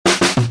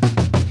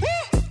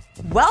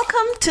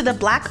Welcome to the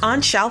Black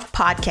on Shelf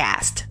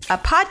podcast, a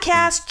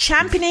podcast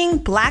championing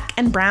Black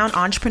and brown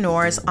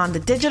entrepreneurs on the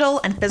digital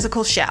and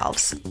physical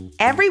shelves.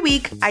 Every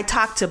week, I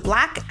talk to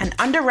Black and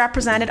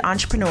underrepresented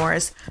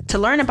entrepreneurs to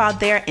learn about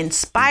their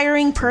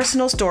inspiring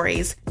personal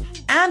stories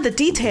and the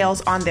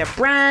details on their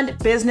brand,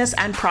 business,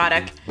 and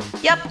product.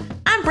 Yep,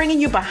 I'm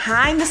bringing you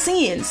behind the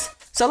scenes.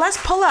 So let's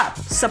pull up,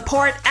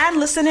 support, and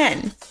listen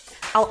in.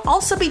 I'll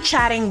also be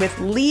chatting with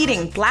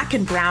leading Black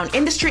and brown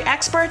industry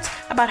experts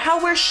about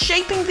how we're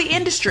shaping the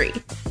industry,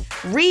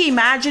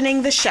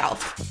 reimagining the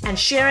shelf, and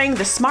sharing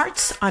the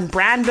smarts on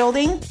brand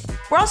building.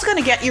 We're also going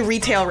to get you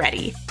retail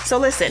ready. So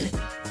listen,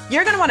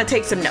 you're going to want to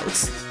take some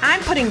notes. I'm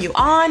putting you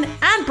on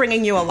and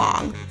bringing you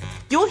along.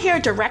 You'll hear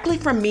directly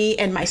from me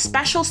in my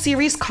special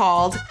series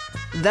called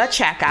The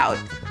Checkout.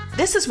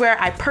 This is where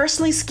I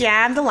personally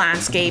scan the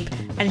landscape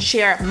and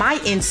share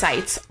my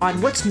insights on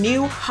what's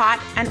new,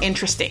 hot, and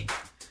interesting.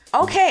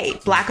 Okay,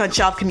 Black on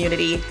Shelf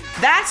community,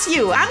 that's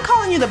you. I'm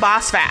calling you the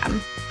Boss Fam.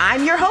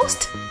 I'm your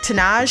host,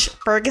 Tanaj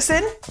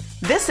Ferguson.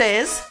 This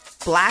is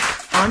Black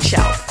on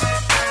Shelf.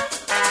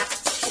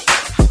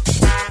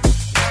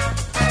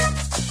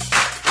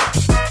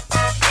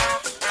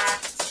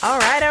 All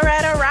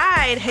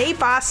right. Hey,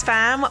 Boss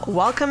Fam.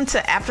 Welcome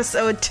to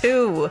episode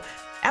 2.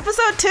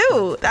 Episode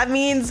 2. That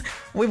means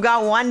we've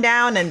got one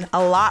down and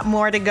a lot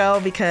more to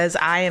go because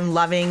I am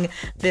loving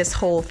this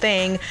whole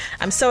thing.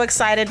 I'm so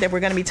excited that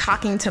we're going to be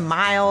talking to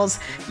Miles.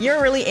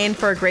 You're really in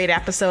for a great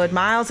episode.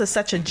 Miles is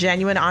such a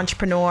genuine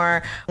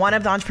entrepreneur, one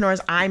of the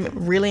entrepreneurs I'm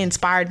really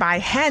inspired by.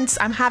 Hence,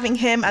 I'm having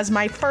him as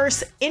my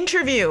first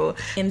interview.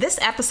 In this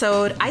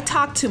episode, I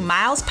talked to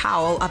Miles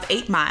Powell of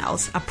 8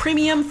 Miles, a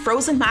premium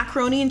frozen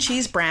macaroni and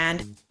cheese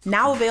brand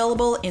now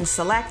available in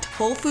select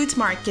Whole Foods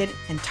Market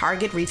and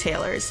Target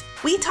retailers.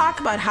 We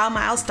talk about how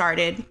Miles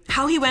started,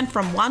 how he went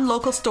from one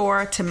local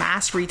store to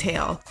mass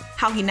retail,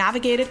 how he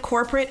navigated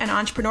corporate and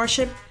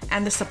entrepreneurship,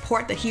 and the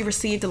support that he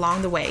received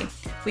along the way.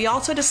 We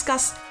also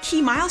discuss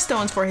key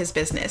milestones for his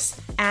business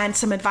and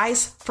some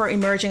advice for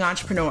emerging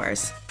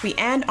entrepreneurs. We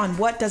end on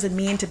what does it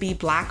mean to be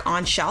Black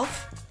on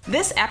Shelf.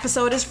 This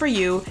episode is for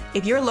you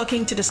if you're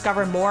looking to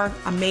discover more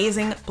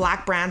amazing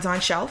Black brands on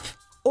shelf,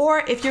 or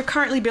if you're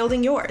currently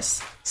building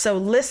yours. So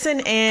listen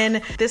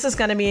in. This is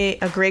going to be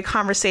a great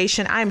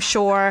conversation. I'm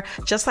sure,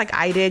 just like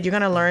I did, you're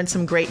going to learn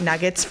some great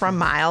nuggets from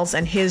Miles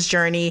and his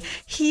journey.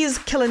 He's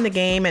killing the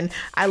game, and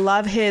I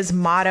love his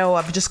motto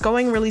of just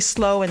going really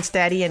slow and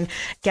steady and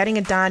getting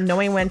it done,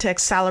 knowing when to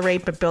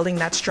accelerate, but building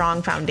that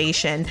strong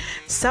foundation.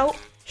 So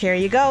here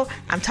you go.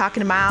 I'm talking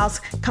to Miles.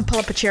 Come pull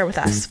up a chair with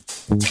us.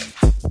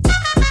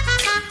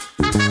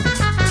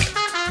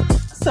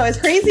 So it's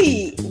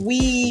crazy.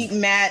 We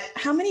met,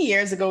 how many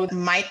years ago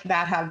might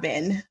that have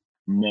been?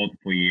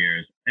 Multiple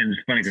years. And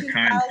it's funny because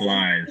time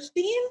flies.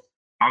 2015?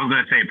 I was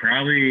going to say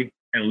probably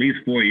at least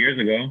 4 years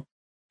ago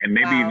and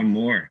maybe even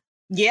more.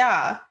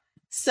 Yeah.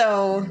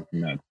 So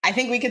I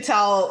think we could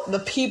tell the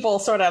people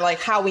sort of like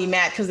how we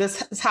met, because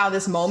this is how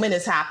this moment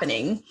is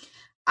happening.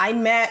 I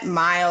met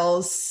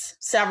Miles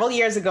several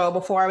years ago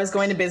before I was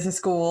going to business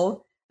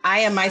school. I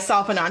am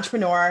myself an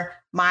entrepreneur.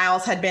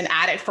 Miles had been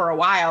at it for a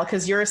while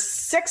because you're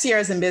 6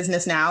 years in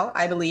business now,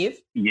 I believe.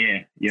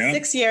 Yeah.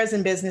 6 years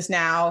in business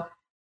now.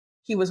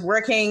 He was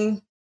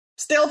working,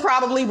 still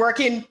probably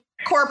working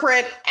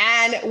corporate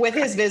and with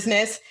his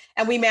business.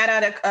 And we met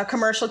at a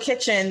commercial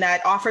kitchen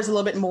that offers a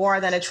little bit more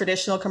than a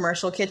traditional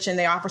commercial kitchen.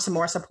 They offer some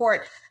more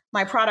support.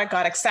 My product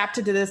got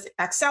accepted to this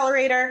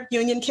accelerator,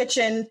 Union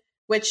Kitchen,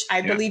 which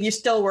I believe you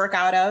still work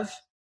out of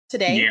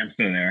today. Yeah, I'm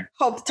still there.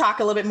 Hope to talk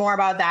a little bit more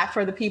about that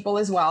for the people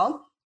as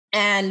well.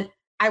 And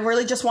I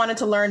really just wanted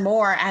to learn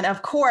more. And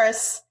of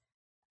course,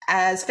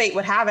 as fate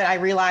would have it, I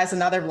realized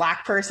another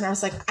Black person. I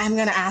was like, I'm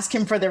going to ask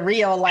him for the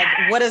real, like,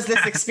 what is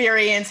this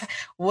experience?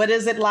 What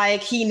is it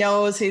like? He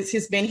knows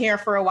he's been here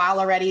for a while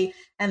already.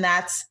 And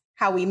that's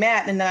how we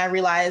met. And then I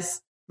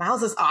realized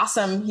Miles is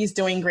awesome. He's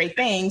doing great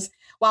things.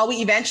 While we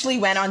eventually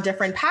went on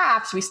different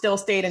paths, we still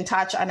stayed in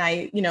touch, and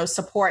I,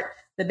 support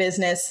the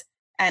business.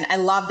 And I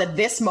love that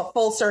this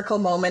full circle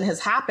moment has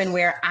happened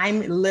where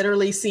I'm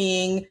literally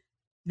seeing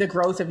the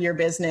growth of your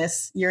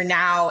business. You're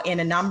now in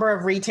a number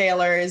of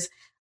retailers.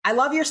 I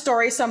love your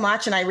story so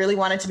much. And I really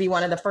wanted to be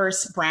one of the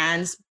first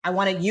brands. I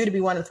wanted you to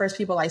be one of the first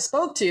people I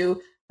spoke to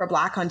for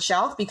Black on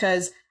Shelf,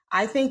 because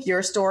I think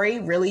your story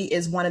really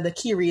is one of the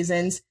key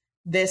reasons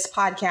this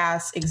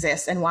podcast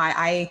exists and why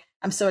I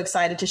am so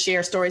excited to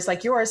share stories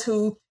like yours,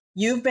 who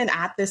you've been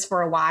at this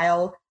for a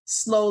while,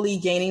 slowly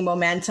gaining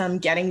momentum,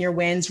 getting your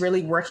wins,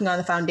 really working on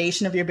the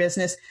foundation of your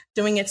business,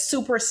 doing it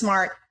super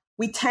smart.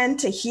 We tend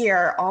to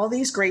hear all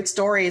these great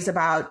stories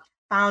about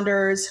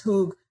founders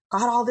who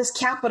got all this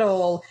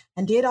capital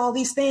and did all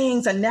these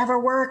things and never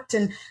worked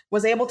and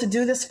was able to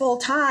do this full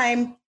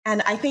time.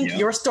 And I think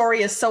your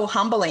story is so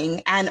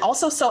humbling and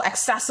also so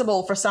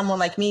accessible for someone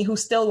like me who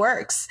still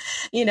works,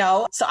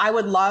 So I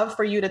would love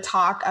for you to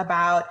talk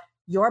about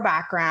your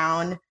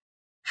background,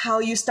 how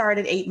you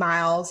started 8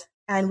 Miles,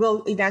 and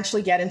we'll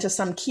eventually get into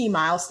some key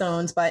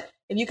milestones. But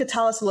if you could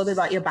tell us a little bit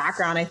about your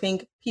background, I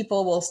think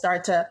people will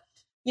start to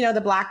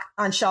the Black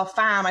on Shelf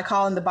fam, I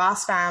call them the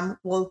boss fam,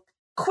 will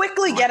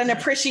quickly get an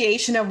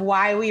appreciation of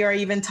why we are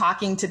even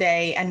talking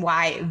today and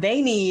why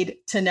they need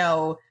to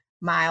know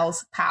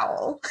Myles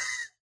Powell.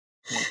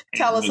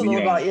 Tell us a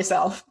little about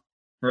yourself.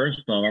 First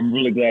off, I'm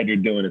really glad you're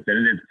doing this.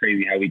 And it's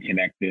crazy how we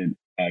connected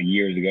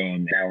years ago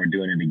and now we're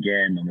doing it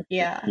again on this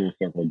full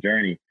circle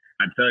journey.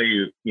 I tell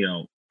you,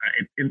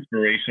 it's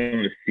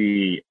inspirational to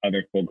see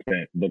other folks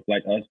that look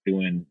like us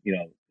doing,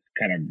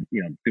 kind of,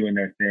 doing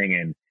their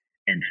thing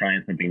and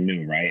trying something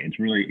new, right? It's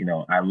really,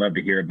 I love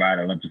to hear about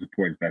it. I love to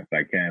support as best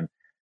I can.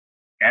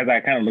 As I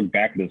kind of look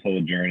back at this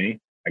whole journey,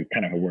 like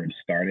kind of where it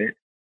started,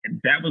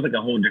 that was like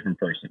a whole different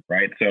person,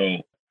 right? So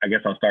I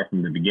guess I'll start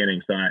from the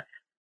beginning. So I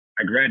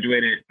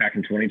graduated back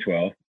in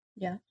 2012.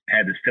 Yeah.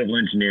 Had a civil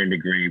engineering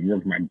degree,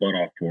 worked my butt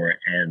off for it.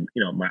 And,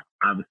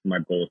 obviously my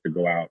goal is to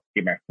go out,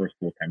 get my first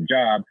full-time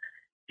job,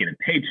 get a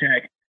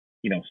paycheck,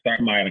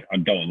 start my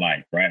adult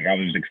life, right? I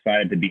was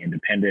excited to be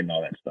independent and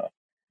all that stuff.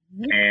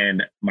 Mm-hmm.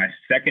 And my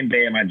second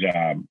day of my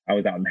job, I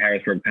was out in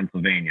Harrisburg,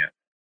 Pennsylvania.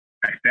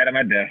 I sat at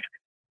my desk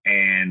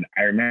and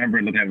I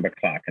remember looking at the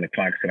clock and the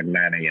clock said 9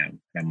 a.m.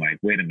 And I'm like,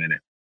 wait a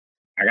minute,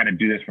 I got to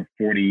do this for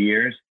 40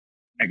 years.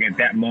 Like at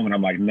that moment,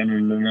 I'm like,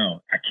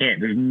 no, I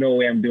can't. There's no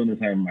way I'm doing this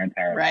in my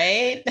entire life.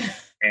 Right.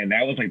 And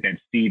that was like that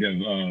seed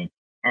of, all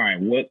right,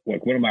 what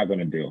am I going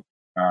to do?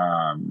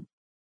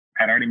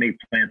 I'd already made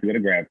plans to go to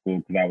grad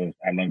school because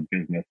I loved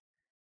business,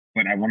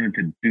 but I wanted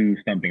to do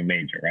something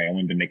major, right? I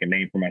wanted to make a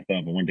name for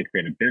myself. I wanted to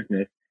create a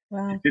business.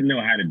 Wow. I didn't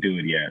know how to do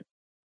it yet.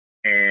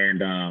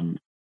 And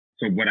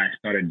so what I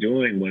started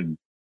doing was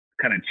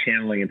kind of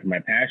channeling into my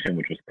passion,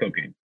 which was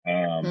cooking.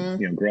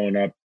 Growing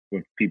up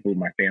with people,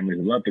 my family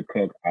who love to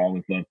cook, I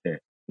always loved to,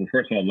 well,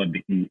 first of all, I love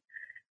to eat,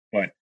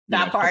 but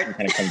that part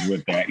kind of comes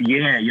with that.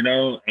 Yeah,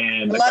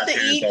 and love to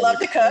eat, love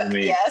to cook.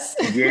 Yes.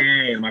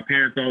 Yeah, my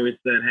parents always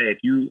said, hey, if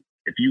you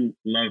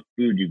love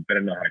food, you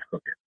better know how to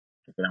cook it.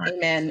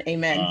 Amen.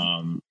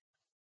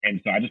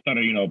 And so I just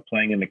started,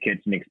 playing in the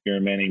kitchen,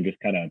 experimenting, just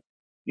kind of,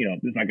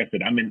 this, like I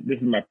said, this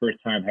is my first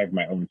time having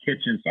my own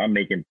kitchen, so I'm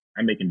making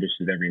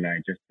dishes every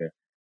night just to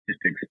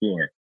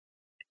explore.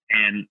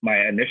 And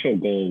my initial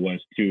goal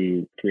was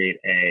to create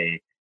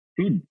a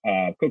food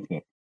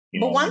cookbook.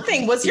 But one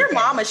thing, was your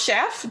mom a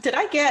chef?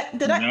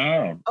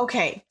 No.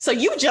 Okay, so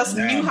you just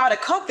knew how to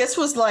cook. This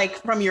was like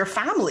from your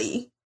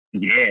family.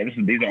 Yeah,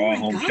 these are all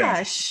home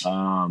chefs.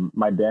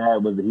 My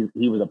dad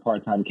he was a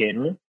part-time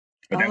caterer,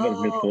 but that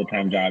wasn't his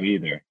full-time job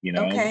either.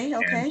 Okay.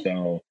 And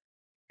so,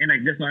 and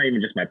like, that's not even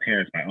just my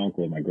parents, my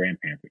uncle, my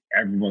grandparents. Like,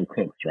 everyone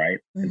cooks, right?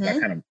 Mm-hmm. And so I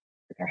kind of,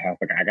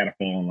 I got to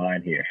fall in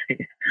line here.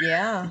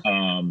 Yeah.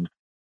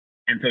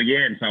 And so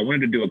I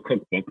wanted to do a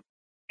cookbook,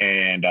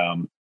 and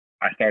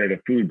I started a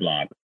food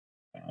blog.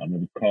 It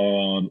was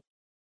called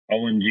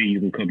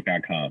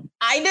OMGYouCanCook.com.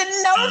 I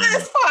didn't know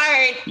this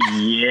part.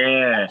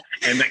 Yeah.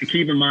 And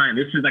keep in mind,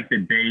 this is like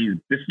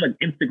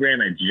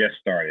Instagram had just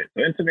started.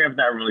 So Instagram's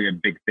not really a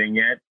big thing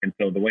yet. And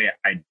so the way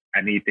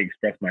I need to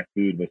express my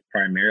food was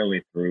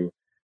primarily through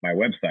my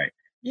website.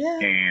 Yeah.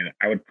 And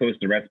I would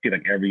post a recipe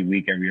like every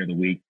week, every other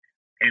week.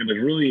 And it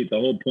was really, the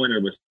whole point of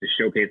it was to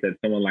showcase that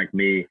someone like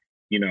me,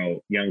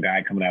 young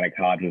guy coming out of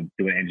college with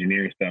doing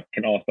engineering stuff,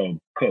 can also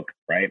cook,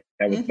 right?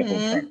 That was the whole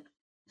thing.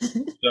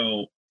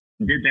 So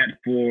did that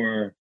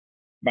for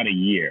about a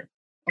year.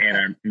 Okay.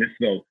 And there's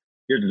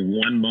this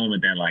one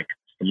moment that like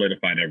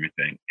solidified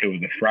everything. It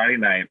was a Friday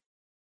night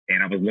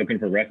and I was looking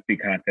for recipe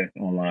contests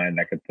online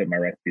that I could put my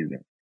recipes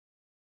in.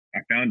 I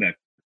found a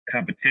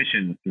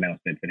competition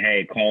announcement that,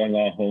 hey, calling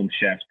all home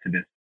chefs to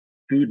this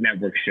Food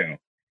Network show.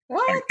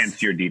 What? Like,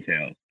 enter your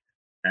details.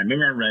 I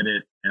remember I read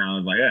it and I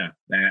was like,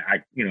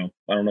 I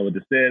don't know what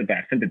this is, but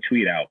I sent a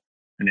tweet out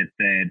and it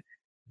said,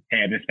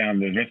 hey, I just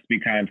found this recipe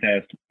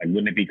contest. Like,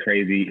 wouldn't it be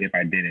crazy if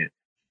I did it?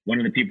 One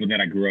of the people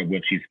that I grew up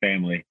with, she's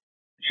family,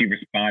 she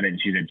responded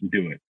and she said,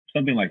 do it.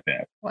 Something like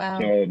that. Wow.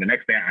 So the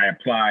next day I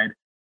applied,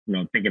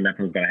 thinking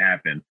nothing was going to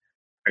happen.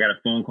 I got a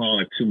phone call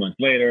like 2 months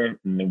later,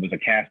 and there was a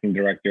casting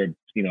director,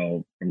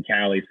 from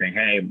Cali saying,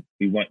 hey,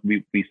 we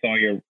saw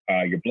your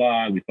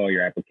blog, we saw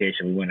your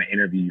application, we want to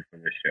interview you for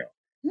this show.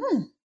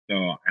 So,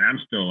 and I'm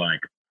still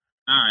like,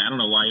 all right, I don't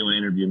know why you want to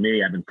interview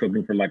me. I've been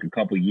cooking for like a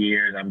couple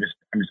years. I'm just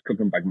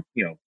cooking like,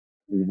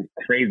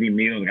 crazy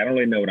meals. Like, I don't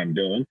really know what I'm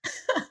doing.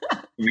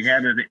 we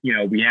had this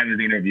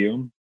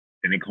interview,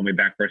 and they called me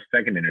back for a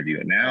second interview.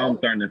 And now I'm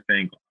starting to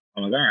think,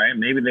 I'm like, all right,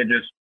 maybe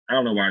I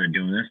don't know why they're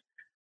doing this.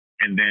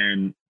 And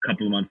then a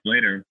couple of months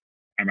later,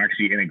 I'm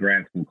actually in a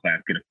grad school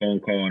class, get a phone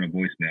call and a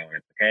voicemail. And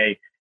it's like, hey,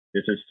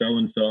 this is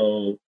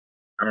so-and-so.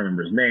 I don't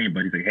remember his name,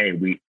 but he's like, hey,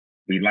 we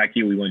like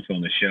you. We want you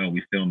on the show.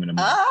 We film in a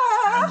month.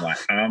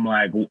 I'm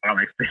like,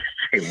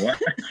 say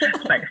what?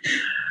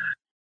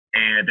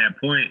 And at that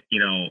point,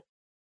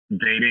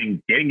 they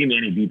didn't give me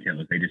any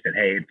details. They just said,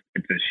 hey,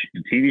 it's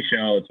a TV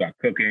show. It's about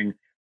cooking.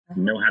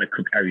 You know how to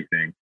cook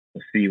everything.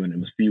 We'll see you in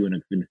a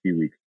few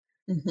weeks.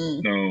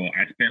 Mm-hmm. So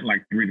I spent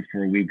like 3 to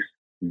 4 weeks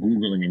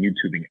Googling and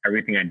YouTubing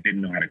everything I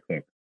didn't know how to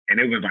cook. And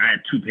I had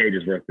 2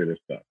 pages worth of this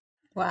stuff.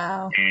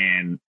 Wow.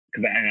 And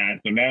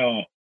so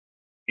now,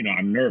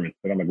 I'm nervous,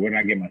 but I'm like, what did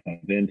I get myself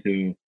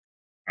into?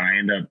 I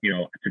end up,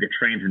 I took a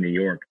train to New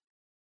York,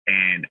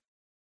 and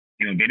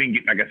they didn't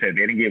get, like I said,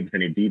 they didn't give us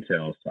any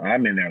details. So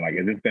I'm in there like,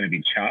 is this going to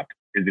be chopped?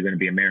 Is it going to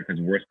be America's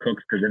worst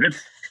cooks? Because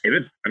if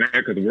it's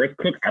America's worst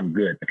cook, I'm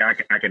good.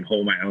 Like I can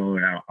hold my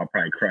own, and I'll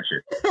probably crush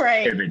it.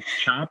 Right. If it's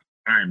chopped,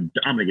 I'm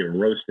gonna get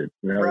roasted.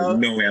 There's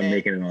no way I'm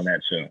making it on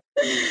that show.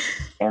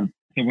 So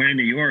we're in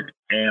New York,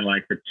 and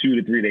like for 2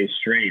 to 3 days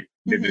straight,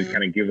 they just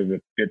kind of give us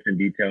the bits and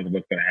details of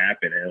what's going to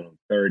happen. And on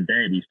the third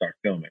day, we start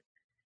filming.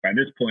 By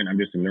this point, I'm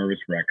just a nervous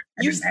wreck.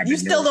 You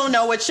still don't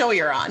know what show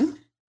you're on.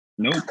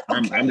 Nope.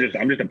 Okay. I'm just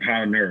a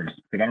pile of nerves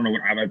because I don't know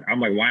what I'm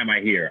like. Why am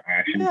I here?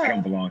 I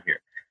don't belong here.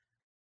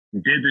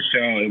 Did the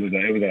show. It was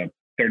a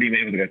 30-minute.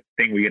 It was like a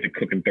thing where you get to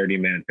cook in 30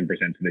 minutes and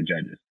present to the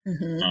judges.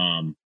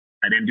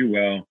 I didn't do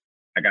well.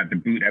 I got the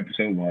boot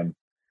episode 1.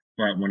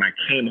 But when I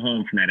came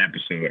home from that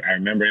episode, I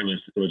remember it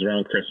was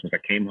around Christmas. I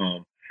came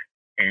home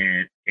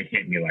and it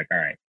hit me like, all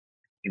right,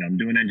 I'm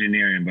doing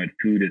engineering, but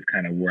food is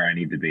kind of where I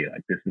need to be.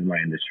 Like, this is my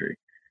industry.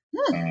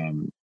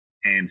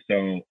 And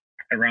so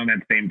around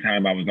that same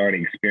time, I was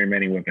already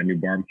experimenting with a new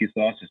barbecue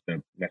sauce just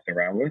to mess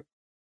around with.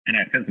 And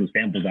I sent some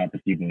samples out to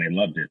people and they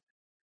loved it.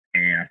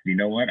 And I said, you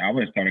know what? I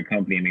want to start a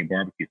company and make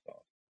barbecue sauce.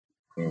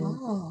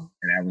 So,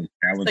 and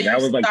that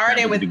was like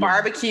started with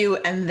barbecue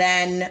and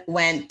then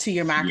went to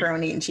your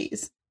macaroni and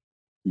cheese.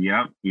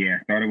 Yep. Yeah.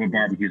 Started with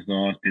barbecue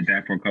sauce, did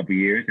that for a couple of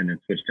years, and then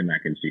switched to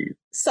mac and cheese.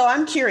 So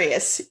I'm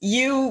curious,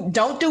 you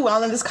don't do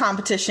well in this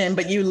competition,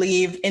 but you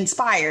leave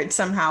inspired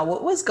somehow.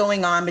 What was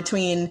going on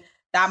between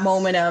that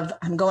moment of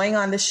I'm going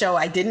on the show,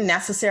 I didn't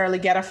necessarily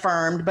get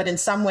affirmed, but in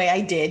some way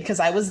I did because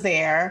I was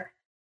there,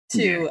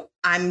 to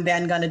I'm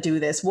then going to do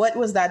this? What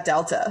was that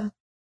delta?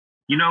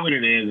 You know what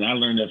it is? And I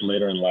learned this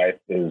later in life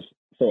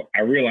so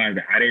I realized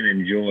that I didn't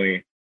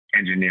enjoy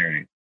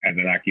engineering as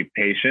an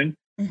occupation,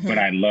 but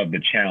I loved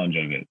the challenge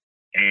of it.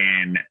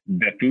 And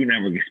the Food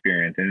Network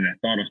experience and the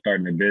thought of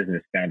starting a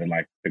business sounded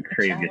like the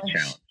craziest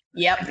challenge.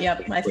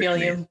 Yep. I feel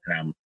you.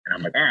 And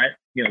I'm like, all right,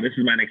 this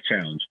is my next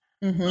challenge.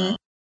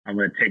 I'm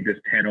going to take this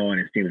head on.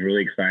 It seems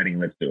really exciting.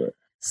 Let's do it.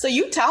 So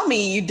you tell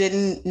me you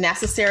didn't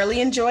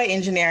necessarily enjoy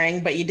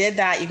engineering, but you did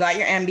that. You got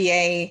your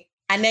MBA.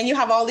 And then you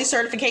have all these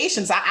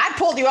certifications. I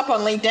pulled you up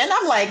on LinkedIn.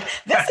 I'm like,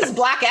 this is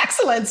Black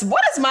excellence.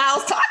 What is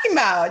Miles talking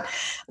about?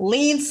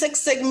 Lean Six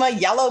Sigma,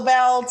 yellow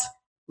belt,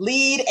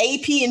 lead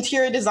AP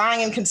interior design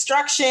and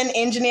construction,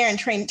 engineer and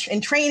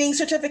training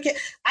certificate.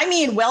 I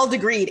mean,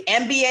 well-degreed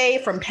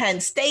MBA from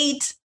Penn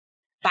State,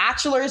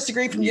 bachelor's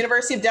degree from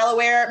University of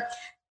Delaware.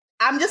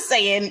 I'm just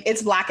saying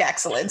it's Black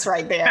excellence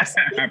right there. So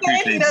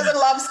he doesn't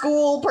love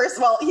school.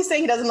 Well, he's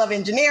saying he doesn't love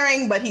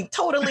engineering, but he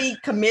totally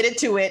committed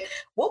to it.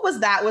 What was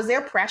that? Was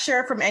there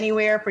pressure from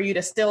anywhere for you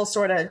to still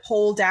sort of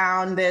hold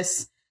down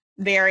this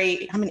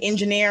I'm an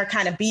engineer,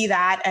 kind of be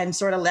that, and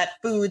sort of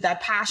let food,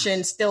 that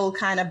passion still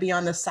kind of be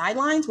on the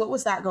sidelines? What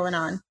was that going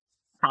on?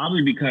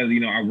 Probably because,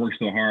 I worked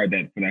so hard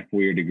for that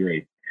 4-year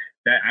degree.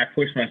 That I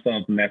pushed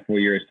myself in that 4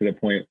 years to the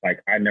point,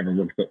 like, I never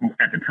worked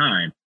at the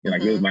time.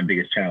 Like, it was my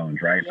biggest challenge,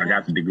 right? So I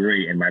got the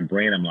degree, and my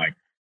brain, I'm like,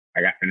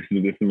 this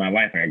is my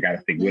life. Like, I got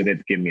to stick with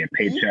it. Give me a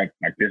paycheck.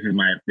 Like, this is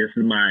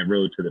my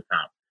road to the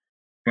top.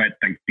 But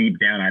like deep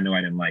down, I know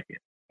I didn't like it.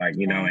 Like,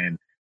 and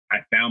I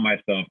found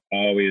myself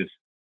always,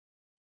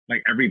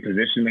 like, every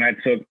position that I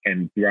took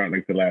and throughout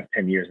like the last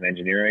 10 years in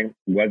engineering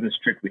wasn't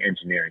strictly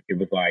engineering. It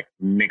was like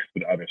mixed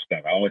with other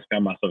stuff. I always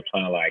found myself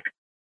trying to like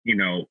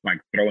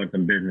throw in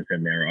some business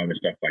in there or other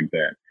stuff like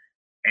that.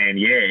 And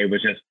it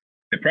was just,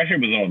 the pressure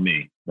was on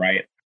me,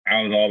 right?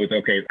 I was always,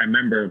 okay. I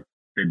remember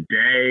the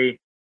day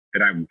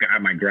that I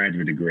got my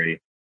graduate degree,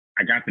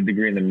 I got the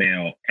degree in the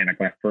mail, and like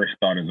my first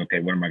thought is, okay,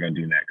 what am I going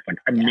to do next? Like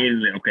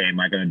immediately, okay, am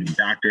I going to do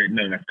doctorate?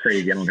 No, that's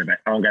crazy. I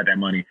don't got that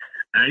money.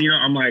 And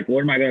I'm like,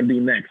 what am I going to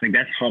do next? Like,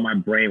 that's how my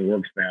brain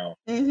works now.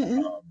 I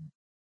don't know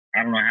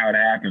how it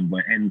happened,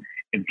 and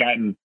it's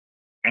gotten,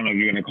 I don't know if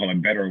you're going to call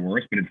it better or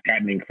worse, but it's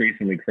gotten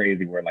increasingly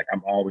crazy where like,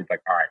 I'm always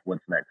like, all right,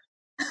 what's next?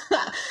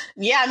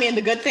 Yeah, I mean,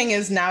 the good thing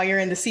is now you're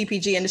in the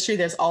CPG industry.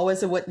 There's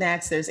always a what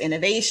next. There's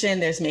innovation.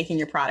 There's making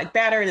your product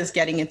better. There's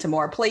getting into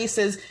more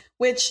places,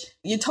 which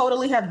you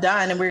totally have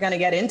done. And we're going to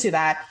get into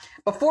that.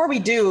 Before we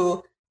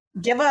do,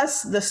 give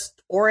us the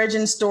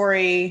origin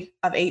story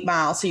of 8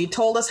 Miles. So you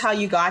told us how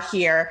you got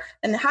here,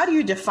 and how do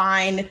you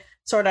define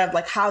sort of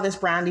like how this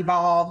brand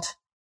evolved,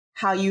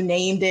 how you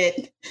named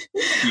it,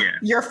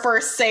 your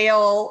first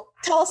sale.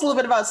 Tell us a little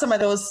bit about some of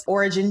those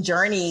origin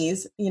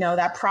journeys,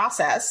 that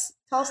process.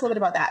 Tell us a little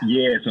bit about that.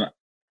 Yeah. So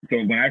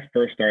when I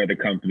first started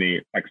the company,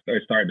 like I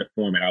started to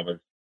form it, I was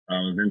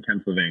in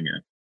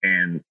Pennsylvania,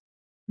 and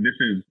the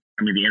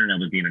internet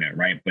was the internet,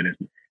 right? But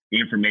the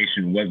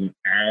information wasn't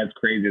as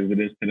crazy as it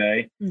is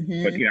today.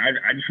 But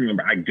I just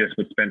remember I just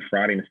would spend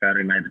Friday and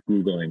Saturday nights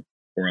Googling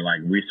or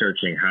like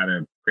researching how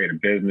to create a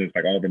business,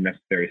 like all the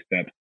necessary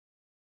steps.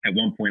 At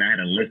one point, I had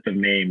a list of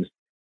names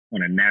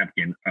on a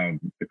napkin of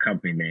the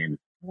company names.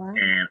 Wow.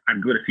 And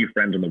I'd go to a few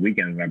friends on the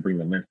weekends and I'd bring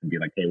the list and be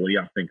like, hey, what do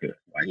y'all think of this?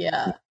 Like,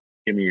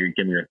 give me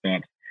your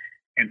thoughts.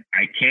 And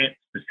I can't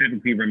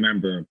specifically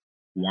remember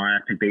why I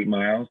picked 8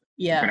 Miles.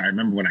 Yeah. But I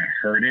remember when I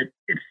heard it,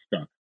 it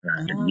stuck. And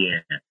I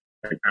said,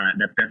 Like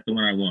that's the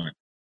one I want,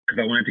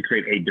 because I wanted to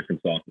create 8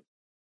 different sauces.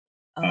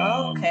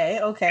 Oh, okay.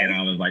 And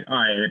I was like, all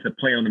right, it's a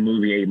play on the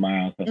movie 8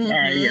 Mile. So all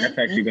right, yeah, that's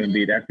actually going to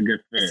be, that's a good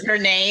fit. It's your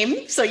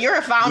name. So you're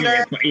a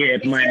founder.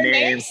 It's my your name.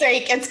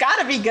 Namesake. It's got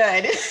to be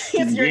good. It's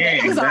your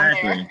name's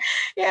exactly. On there.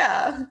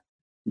 Yeah.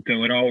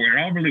 So it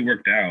all really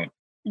worked out.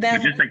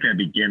 But just like that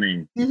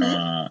beginning, it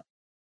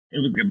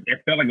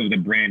felt like it was a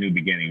brand new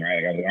beginning, right?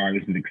 Like I was like, all right,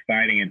 this is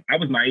exciting. And I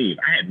was naive.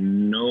 I had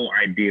no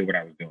idea what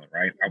I was doing,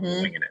 right? I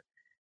was winging it.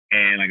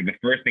 And like the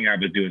first thing I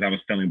would do is I was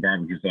selling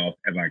barbecue sauce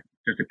at like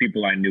just the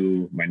people I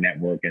knew, my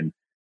network. And,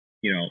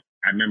 you know,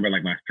 I remember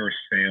like my first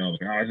sale, I was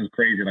like, oh, this is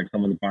crazy. Like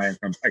someone's buying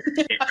something.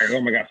 Like, oh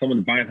my God,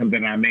 someone's buying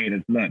something I made.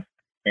 It's nuts.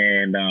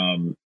 And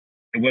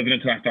it wasn't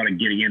until I started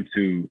getting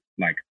into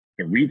like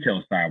the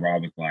retail side where I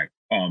was like,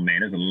 oh man,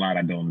 there's a lot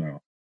I don't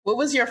know. What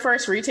was your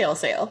first retail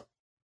sale?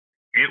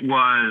 It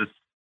was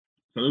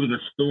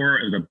a store,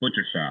 it was a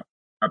butcher shop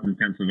up in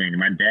Pennsylvania.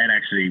 My dad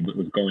actually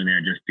was going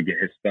there just to get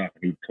his stuff,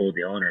 and he told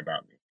the owner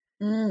about me.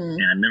 And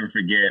I never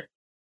forget,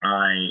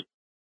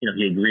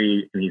 he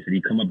agreed, and he said,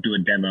 you come up, do a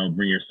demo,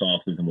 bring your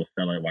sauces, and we'll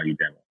sell it while you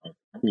demo. I was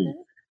like, cool.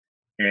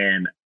 Okay.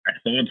 And I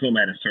sold it to him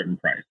at a certain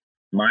price.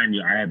 Mind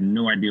you, I have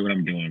no idea what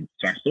I'm doing.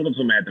 So I sold it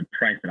to him at the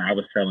price that I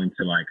was selling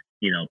to, like,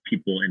 you know,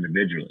 people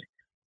individually.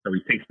 So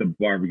he takes the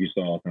barbecue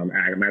sauce, and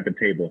I'm at the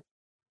table,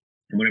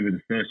 and one of his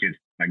associates,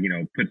 like, you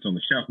know, puts it on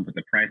the shelf and puts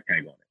a price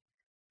tag on it.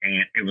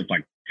 And it was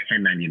like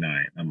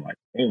 $10.99. I'm like,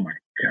 oh my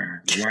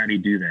God, why did he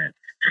do that?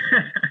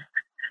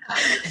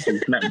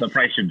 It's not the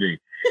price should be.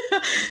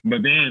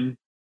 But then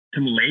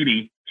some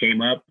lady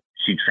came up,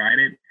 she tried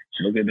it,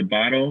 she looked at the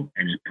bottle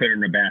and just put it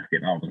in her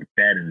basket. I was like,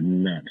 that is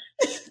nuts.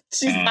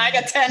 She's like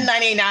a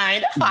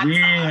 $10.99.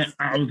 Yeah,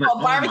 I was like,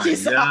 oh barbecue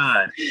my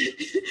God.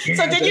 Yeah,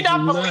 so did you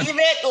not believe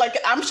it? Like,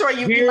 I'm sure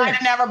you might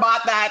have never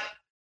bought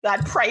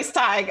that price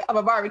tag of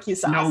a barbecue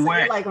sauce. No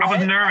way. Like, I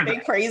was nervous. Are they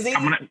crazy?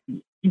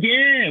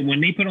 When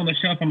they put it on the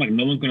shelf, I'm like,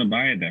 no one's gonna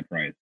buy it that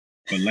price.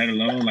 But let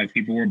alone like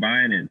people were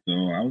buying it. So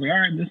I was like, all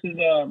right, this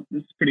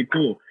is pretty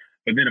cool.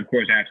 But then of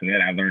course after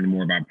that I learned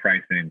more about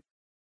pricing,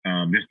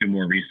 just did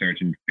more research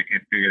and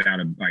figured out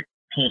like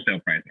wholesale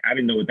pricing. I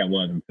didn't know what that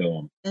was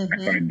until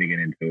I started digging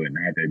into it, and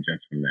I had to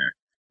adjust from there.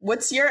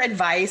 What's your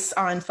advice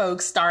on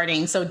folks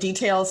starting? So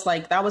details,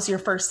 like that was your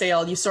first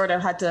sale. You sort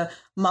of had to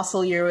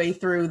muscle your way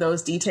through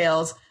those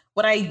details.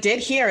 What I did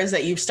hear is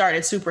that you've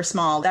started super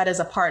small. That is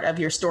a part of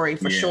your story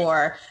for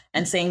sure.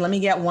 And saying, let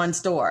me get one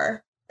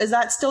store. Is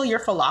that still your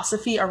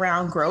philosophy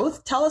around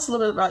growth? Tell us a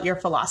little bit about your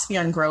philosophy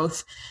on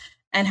growth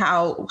and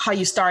how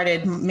you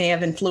started may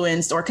have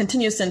influenced or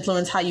continues to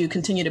influence how you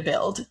continue to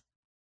build.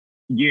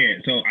 Yeah.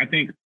 So I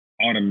think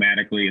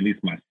automatically, at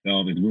least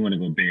myself, is we want to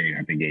go big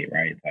at the gate,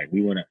 right? It's like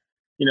we want to,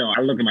 you know,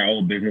 I look at my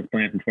old business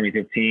plan from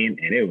 2015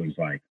 and it was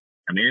like,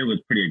 I mean, it was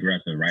pretty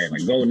aggressive, right?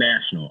 Like go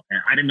national. And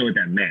I didn't know what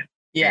that meant.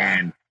 Yeah.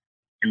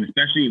 And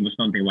especially with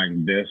something like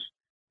this,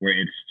 where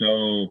it's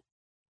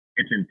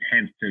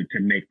intense to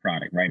make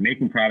product, right?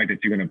 Making product that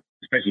you're going to,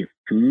 especially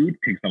food,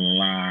 takes a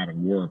lot of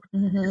work, a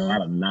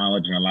lot of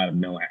knowledge and a lot of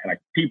know-how. Like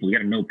people, you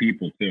got to know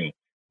people too.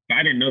 So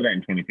I didn't know that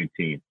in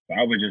 2015. So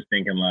I was just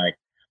thinking like,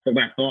 so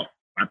my thought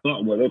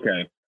was,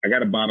 okay, I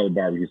got a bottle of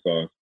barbecue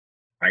sauce.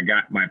 I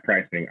got my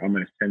pricing. I'm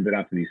going to send it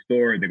out to these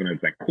stores. They're going to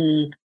be like,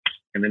 cool.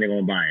 And then they're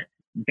going to buy it.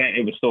 That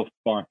it was so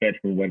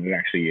far-fetched from what it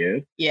actually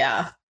is.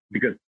 Yeah.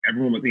 Because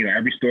everyone was, you know,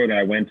 every store that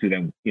I went to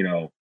that, you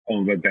know,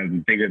 that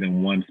was bigger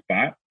than one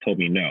spot told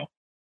me no.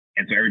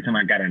 And so every time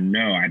I got a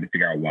no, I had to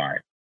figure out why.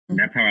 And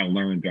that's how I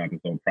learned throughout this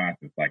whole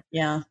process. Like,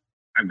 yeah,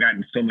 I got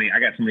so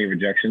many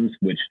rejections,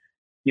 which,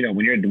 you know,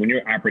 when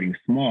you're operating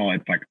small,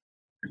 it's like,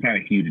 it's not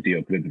a huge deal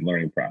because it's a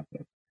learning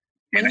process.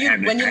 When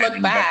you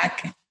look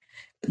back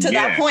to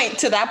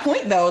that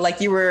point though,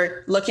 like you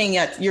were looking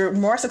at, you're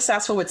more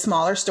successful with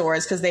smaller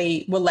stores because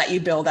they will let you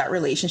build that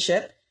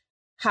relationship.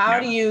 How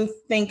do you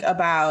think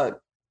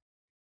about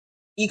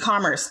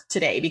e-commerce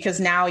today? Because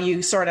now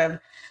you sort of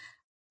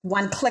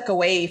one click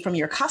away from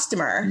your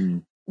customer. Do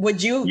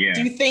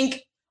you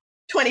think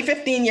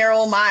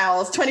 2015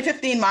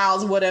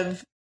 Miles would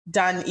have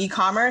done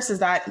e-commerce? Is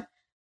that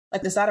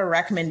a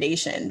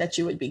recommendation that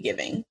you would be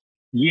giving?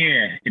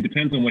 Yeah, it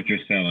depends on what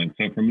you're selling.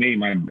 So for me,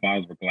 my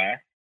bottles were glass.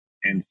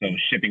 And so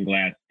shipping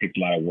glass takes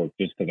a lot of work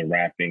just because of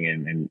wrapping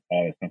and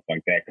all that stuff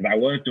like that. Because I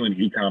was doing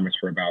e-commerce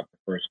for about the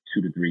first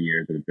 2 to 3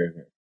 years of the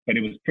business. But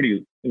it was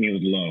it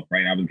was low,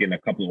 right? I was getting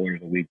a couple of orders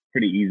a week,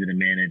 pretty easy to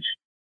manage.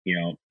 You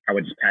know, I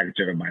would just package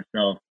it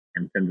myself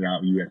and send it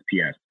out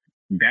USPS.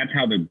 That's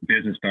how the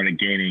business started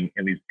gaining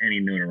at least any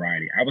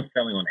notoriety. I was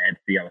selling on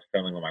Etsy, I was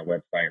selling on my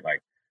website,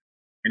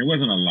 and it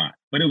wasn't a lot.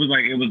 But it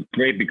was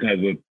great because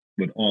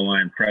with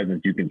online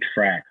presence, you can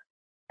track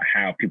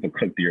how people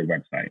click to your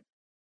website.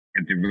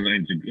 And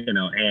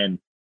and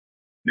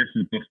this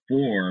is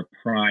before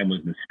Prime was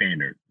the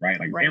standard, right?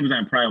 Like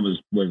Amazon Prime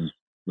was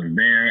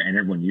there and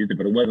everyone used it,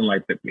 but it wasn't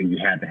like that you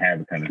had to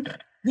have it kind of thing.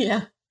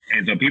 Yeah.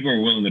 And so people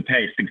were willing to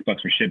pay $6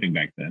 for shipping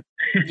back then.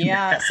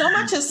 Yeah. So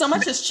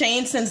much has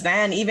changed since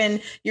then.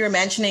 Even you were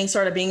mentioning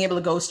sort of being able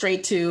to go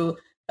straight to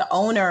the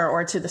owner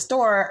or to the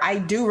store, I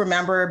do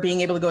remember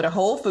being able to go to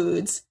Whole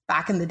Foods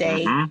back in the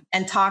day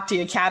and talk to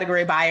your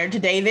category buyer.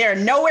 Today, they're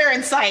nowhere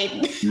in sight.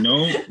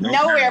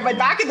 Nowhere. But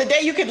back in the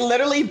day, you could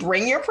literally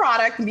bring your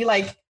product and be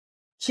like,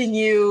 can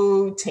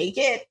you take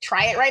it?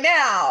 Try it right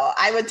now.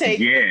 I would take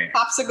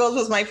popsicles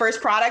was my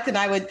first product, and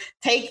I would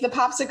take the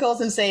popsicles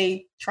and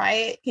say, try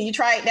it. Can you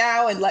try it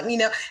now? And let me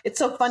know. It's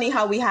so funny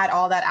how we had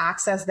all that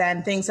access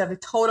then. Things have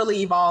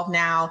totally evolved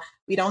now.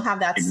 We don't have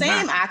that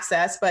same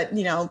access, but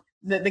you know,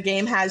 the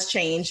game has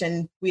changed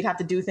and we'd have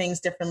to do things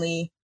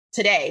differently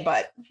today.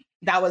 But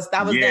that was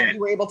then we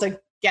were able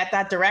to get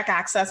that direct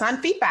access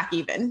on feedback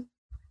even.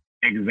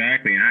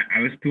 Exactly. I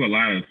listen to a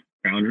lot of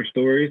founder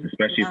stories,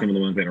 especially some of the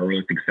ones that are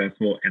really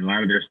successful. And a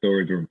lot of their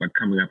stories were like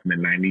coming up in the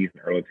 90s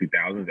and early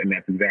 2000s. And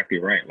that's exactly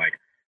right. Like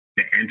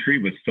the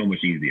entry was so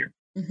much easier,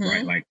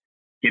 right? Like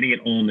getting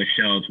it on the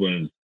shelves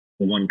was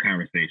one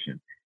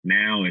conversation.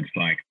 Now it's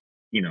like,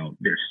 you know,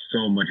 there's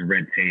so much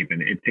red tape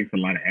and it takes a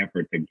lot of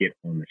effort to get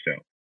on the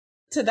shelf.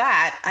 To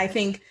that, I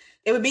think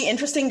it would be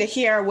interesting to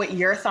hear what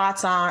your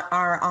thoughts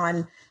are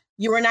on.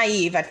 You were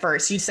naive at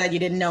first. You said you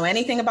didn't know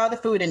anything about the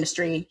food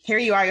industry. Here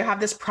you are, you have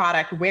this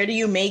product. Where do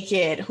you make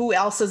it? Who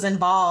else is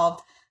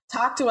involved?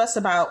 Talk to us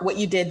about what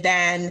you did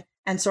then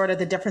and sort of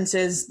the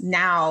differences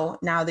now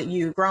that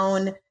you've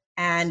grown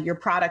and your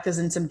product is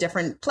in some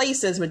different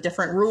places with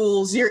different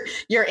rules.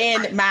 You're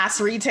in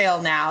mass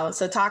retail now.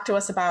 So talk to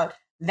us about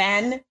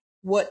then.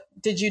 What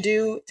did you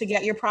do to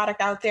get your product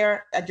out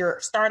there at your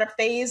startup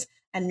phase?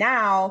 And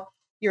now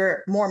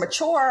you're more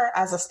mature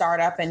as a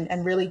startup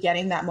and really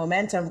getting that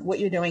momentum, what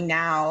you're doing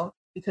now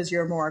because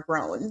you're more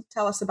grown.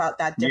 Tell us about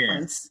that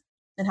difference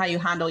and how you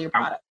handle your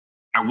product.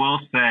 I will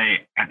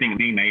say, I think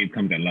being naive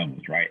comes at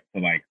levels, right?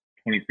 So like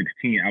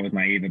 2016, I was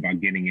naive about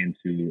getting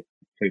into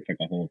a place like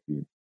a Whole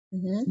Foods.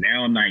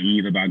 Now I'm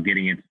naive about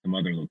getting into some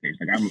other locations.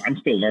 Like I'm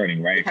still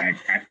learning, right? I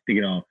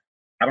you know,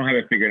 I don't have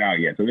it figured out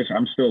yet. So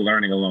I'm still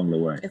learning along the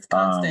way. It's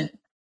constant.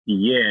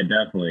 Yeah,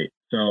 definitely.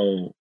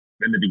 So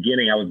in the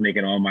beginning, I was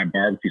making all my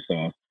barbecue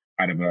sauce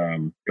out of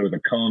it was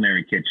a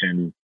culinary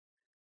kitchen,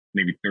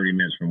 maybe 30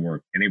 minutes from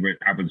work, and they were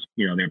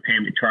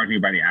charging me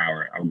by the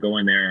hour. I would go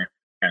in there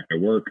after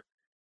work,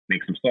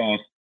 make some sauce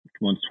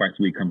once, twice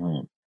a week, come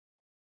home,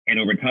 and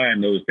over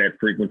time, that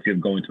frequency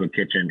of going to a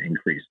kitchen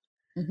increased.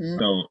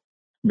 So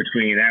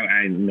between that,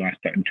 I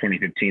started in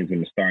 2015 is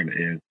when the start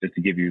is, just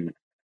to give you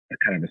a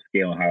kind of a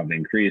scale of how it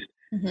increased.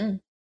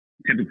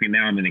 Typically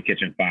now I'm in the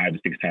kitchen 5 to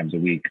 6 times a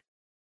week.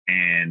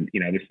 And,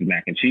 you know, this is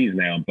mac and cheese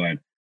now, but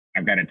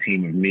I've got a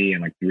team of me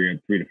and like three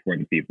to four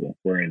other people.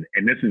 And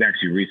this is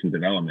actually recent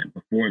development.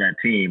 Before that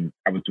team,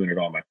 I was doing it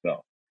all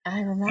myself. I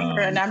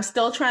remember, and I'm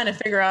still trying to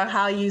figure out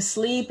how you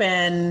sleep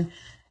and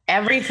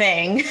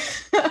everything.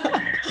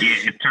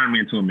 It turned me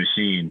into a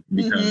machine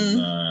because,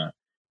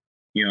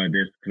 you know,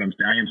 because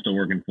I am still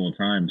working full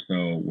time.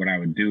 So what I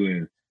would do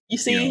is, you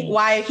see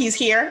why he's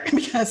here?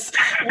 Because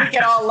we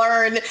can all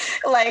learn,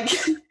 like,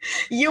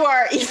 you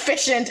are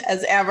efficient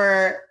as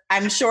ever.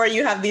 I'm sure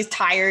you have these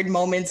tired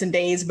moments and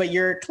days, but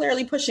you're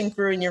clearly pushing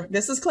through and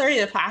this is clearly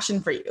a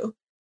passion for you.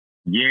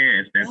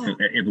 Yes, if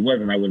it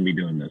wasn't, I wouldn't be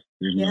doing this.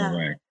 There's no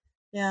way.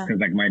 Yeah.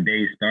 Because like my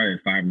days start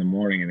at 5 a.m.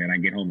 and then I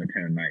get home at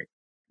 10 at night.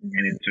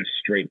 And it's just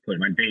straight put.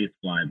 My days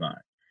fly by.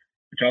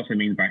 Which also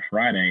means by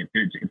Friday,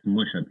 it's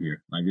mush up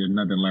here. Like there's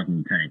nothing left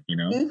in the tank, you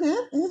know?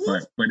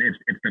 But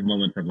it's the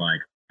moments of like,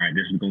 all right,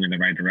 this is going in the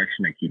right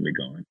direction. I keep it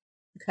going.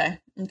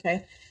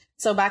 Okay.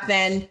 So back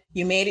then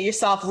you made it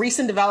yourself.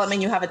 Recent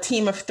development, you have a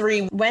team of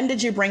 3. When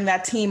did you bring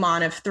that team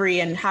on of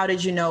 3 and how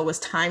did you know it was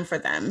time for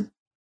them?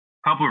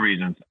 Couple of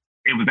reasons.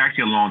 It was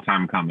actually a long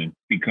time coming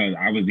because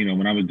I was, you know,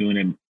 when I was doing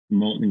it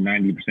mostly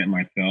 90%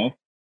 myself,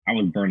 I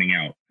was burning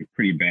out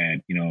pretty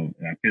bad. You know,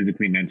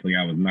 physically, mentally,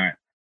 I was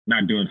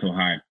not doing so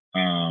hot.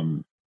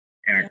 And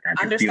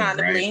I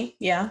understandably,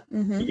 feel it,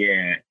 right?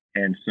 Yeah.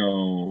 And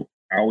so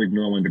I always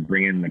knew I wanted to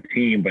bring in the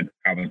team, but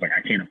I was like,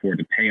 I can't afford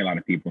to pay a lot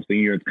of people. So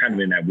you're kind of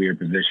in that weird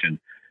position.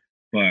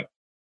 But,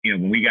 you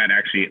know, when we got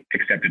actually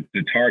accepted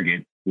to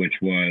Target, which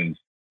was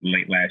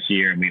late last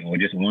year, and we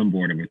just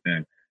onboarded with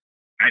them,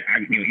 I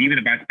you know, even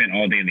if I spent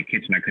all day in the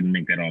kitchen, I couldn't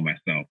make that all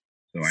myself.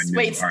 So I knew.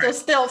 Wait,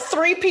 still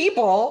 3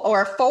 people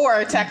or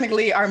 4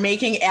 technically are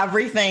making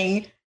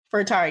everything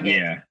for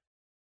Target.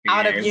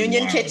 Out of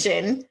Union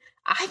Kitchen.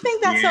 I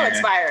think that's so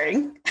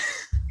inspiring.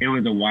 It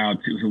was a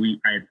wild too. So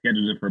I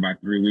scheduled it for about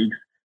 3 weeks.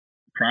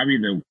 Probably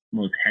the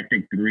most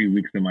hectic 3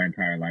 weeks of my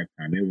entire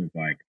lifetime. It was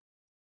like,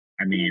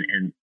 I mean,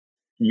 and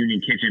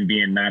Union Kitchen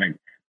being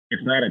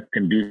it's not a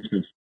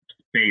conducive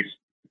space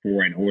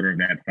for an order of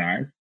that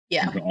size.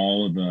 Yeah. So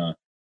all of the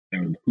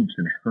hoops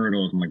and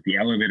hurdles, and like the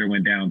elevator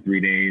went down 3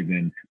 days,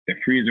 and the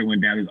freezer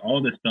went down. There's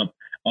all this stuff.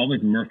 All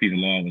this Murphy's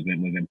Law was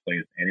in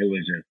place, and it was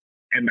just.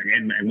 And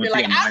you're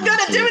like, I'm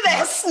gonna do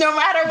this no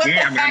matter what the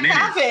heck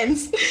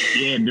happens.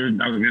 Yeah, there's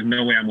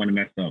no way I'm gonna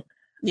mess up.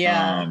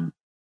 Yeah.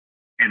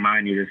 And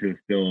mind you, this is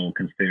still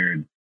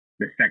considered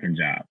the second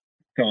job.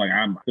 So like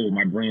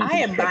my brain. I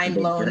am mind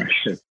blown.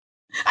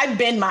 I've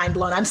been mind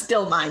blown. I'm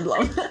still mind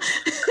blown.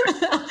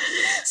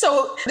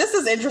 So this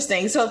is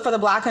interesting. So for the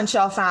Black on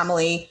Shelf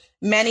family,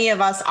 many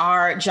of us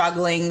are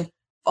juggling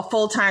a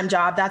full-time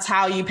job. That's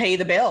how you pay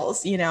the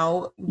bills. You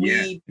know,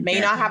 we may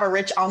not have a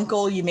rich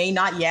uncle. You may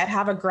not yet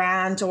have a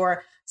grant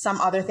or some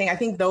other thing. I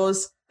think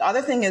the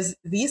other thing is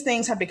these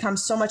things have become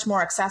so much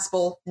more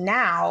accessible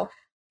now.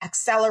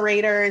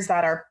 Accelerators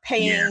that are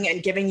paying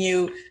and giving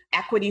you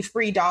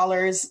equity-free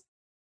dollars,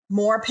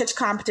 more pitch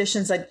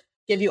competitions that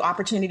give you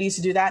opportunities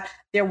to do that.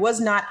 There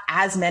was not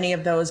as many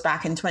of those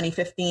back in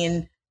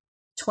 2015,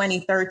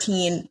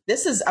 2013.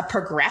 This is a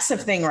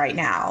progressive thing right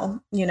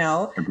now, you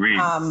know? Agreed.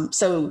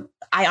 So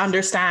I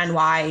understand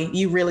why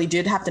you really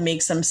did have to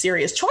make some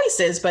serious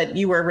choices, but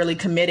you were really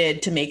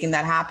committed to making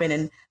that happen.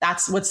 And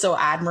that's what's so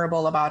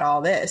admirable about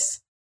all this.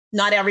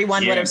 Not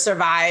everyone would have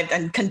survived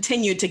and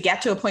continued to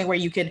get to a point where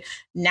you could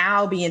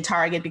now be in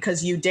Target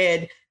because you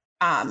did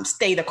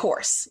stay the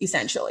course,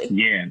 essentially.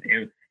 Yeah,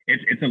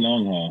 it's a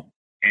long haul.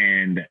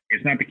 And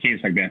it's not the case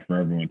like that for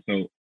everyone.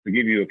 So to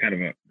give you a kind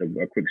of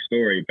a quick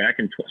story,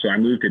 so I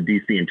moved to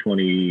DC in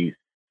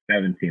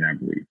 2017, I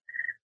believe.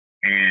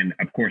 And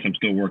of course, I'm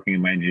still working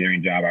in my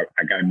engineering job.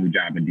 I got a new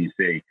job in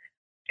DC.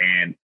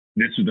 And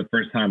this was the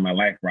first time in my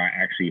life where I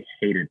actually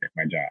hated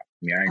my job. I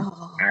mean,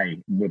 I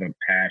with a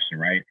passion,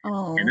 right?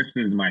 And this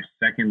is my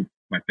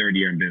third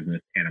year in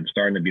business. And I'm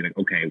starting to be like,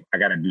 okay,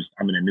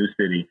 I'm in a new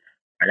city.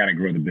 I got to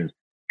grow the business.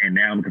 And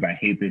now because I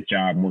hate this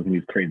job, I'm working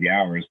these crazy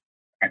hours,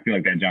 I feel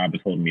like that job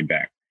is holding me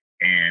back.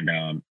 And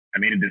I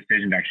made a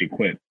decision to actually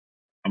quit.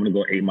 I'm going to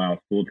go 8 miles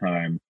full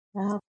time.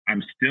 Wow.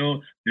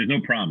 There's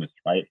no promise,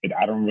 right?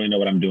 I don't really know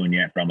what I'm doing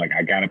yet, but I'm like,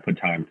 I got to put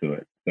time to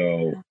it.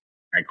 So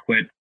I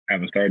quit. I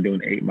started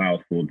doing 8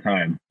 miles full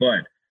time.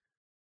 But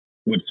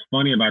what's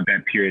funny about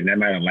that period, and that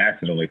might have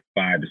lasted only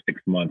 5 to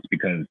 6 months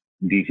because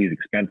DC is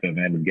expensive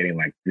and I was getting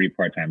like 3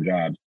 part-time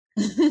jobs.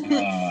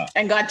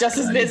 And got just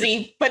as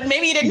busy, but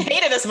maybe you didn't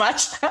hate it as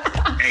much.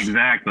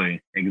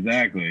 Exactly.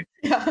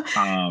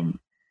 Yeah.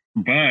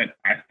 But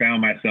I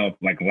found myself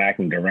like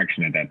lacking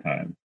direction at that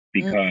time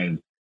because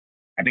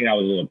I think I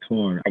was a little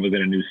torn. I was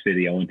in a new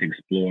city. I wanted to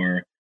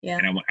explore,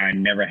 and I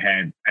never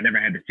had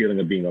the feeling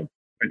of being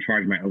in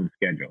charge of my own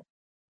schedule.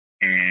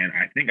 And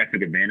I think I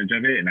took advantage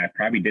of it, and I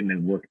probably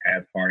didn't work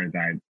as hard as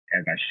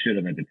I should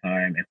have at the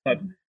time. And plus,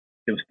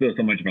 there was still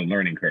so much of a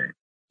learning curve.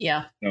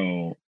 Yeah.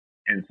 So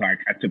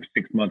I took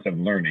 6 months of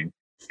learning,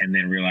 and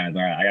then realized,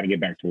 all right, I got to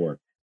get back to work.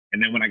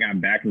 And then when I got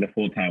back into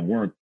full-time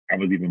work, I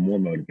was even more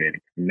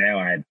motivated. Now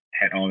I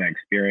had all that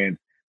experience.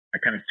 I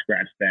kind of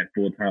scratched that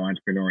full-time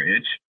entrepreneur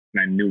itch,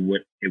 and I knew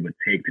what it would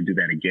take to do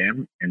that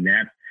again. And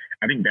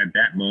I think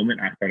that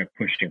moment, I started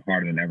pushing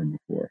harder than ever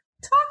before.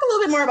 Talk a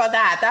little bit more about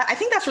that. I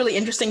think that's really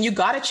interesting. You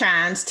got a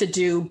chance to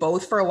do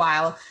both for a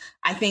while.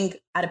 I think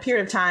at a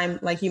period of time,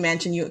 like you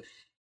mentioned,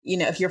 you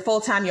know, if you're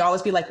full time, you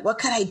always be like, what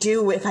could I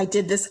do if I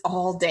did this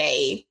all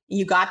day?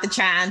 You got the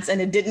chance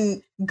and it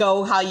didn't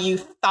go how you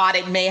thought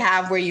it may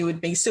have, where you would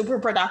be super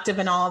productive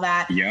and all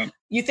that. Yeah.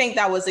 You think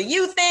that was a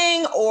you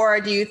thing, or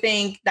do you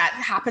think that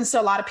happens to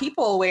a lot of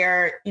people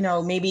where, you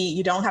know, maybe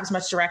you don't have as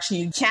much direction,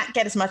 you can't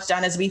get as much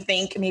done as we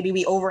think, maybe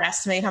we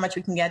overestimate how much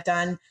we can get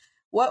done.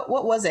 What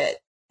was it?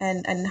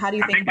 And how do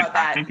you think about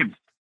that? I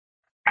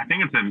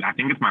think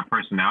it's my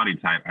personality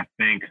type. I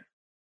think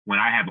when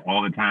I have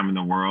all the time in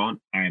the world,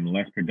 I am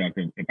less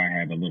productive if I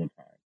have a little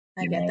time.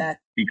 I get that.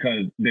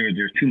 Because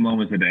there's 2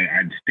 moments that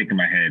I stick in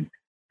my head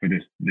for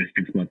this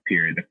 6 month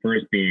period. The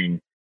first being,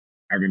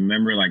 I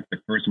remember like the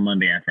first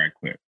Monday after I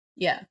quit.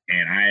 Yeah.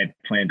 And I had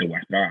planned to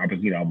watch. I'm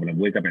going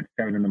to wake up at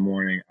 7 a.m. I'm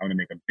going to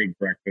make a big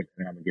breakfast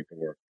and then I'm going to get to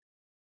work.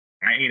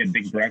 I ate a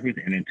big breakfast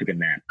and then took a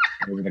nap.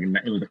 It was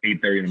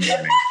 8:30 in the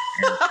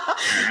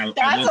morning.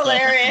 That's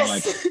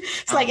hilarious.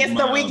 It's like it's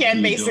the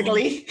weekend,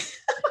 basically.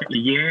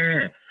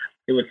 Yeah.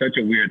 It was such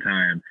a weird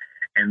time.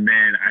 And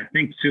then I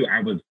think too,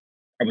 I was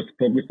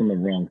focused on the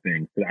wrong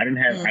thing. So I didn't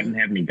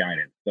have any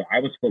guidance. So I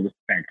was focused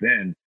back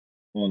then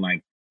on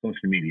like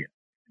social media.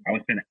 I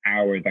would spend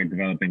hours like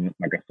developing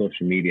like a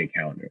social media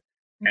calendar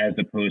as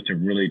opposed to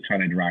really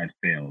trying to drive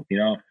sales, you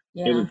know?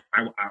 Yeah.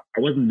 I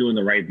wasn't doing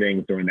the right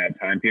things during that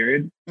time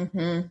period.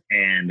 Mm-hmm.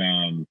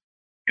 And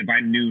if I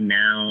knew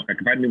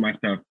my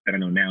stuff that I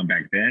know now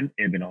back then,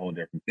 it'd been a whole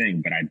different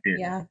thing, but I didn't.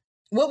 Yeah.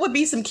 What would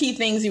be some key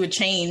things you would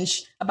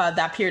change about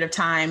that period of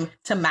time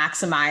to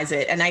maximize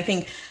it? And I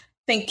think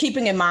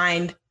keeping in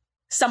mind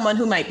someone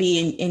who might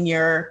be in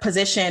your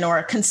position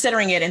or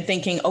considering it and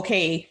thinking,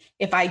 okay,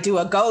 if I do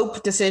a go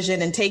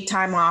decision and take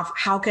time off,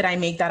 how could I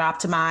make that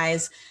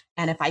optimize?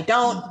 And if I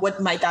don't,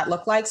 what might that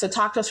look like? So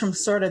talk to us from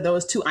sort of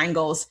those two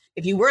angles.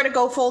 If you were to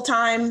go full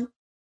time,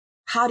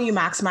 how do you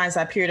maximize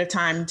that period of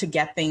time to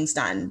get things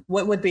done?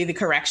 What would be the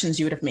corrections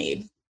you would have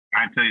made?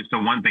 I tell you, so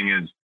one thing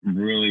is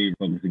really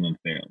focusing on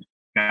sales.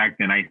 Back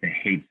then, I used to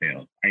hate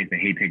sales. I used to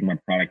hate taking my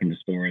product into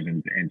stores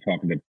and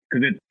talking to,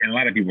 and a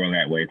lot of people are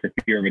that way. It's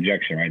a fear of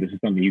rejection, right? This is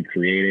something you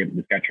created.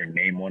 It's got your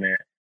name on it.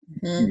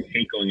 Mm-hmm. You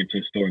hate going into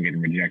a store and getting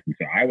rejected.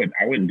 So I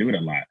wouldn't do it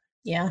a lot.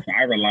 Yeah. So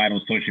I relied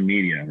on social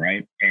media,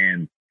 right?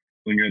 And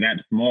when you're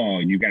that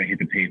small, you got to hit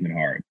the pavement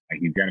hard.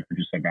 Like you've got to put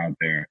yourself out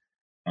there.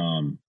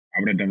 I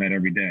would have done that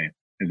every day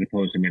as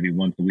opposed to maybe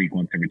once a week,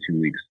 once every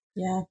 2 weeks.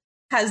 Yeah.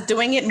 Has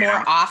doing it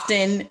more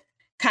often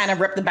kind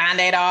of rip the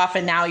Band-Aid off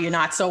and now you're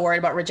not so worried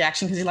about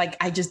rejection because you're like,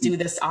 I just do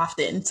this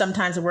often.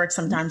 Sometimes it works,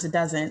 sometimes it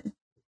doesn't.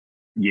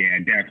 Yeah,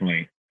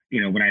 definitely.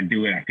 When I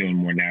do it, I feel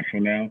more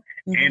natural now.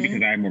 And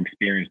because I have more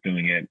experience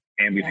doing it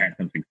and we've had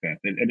some success,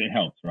 it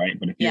helps, right?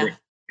 But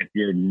if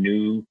you're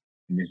new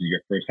and this is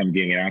your first time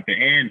getting it out there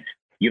and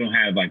you don't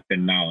have like the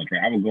knowledge,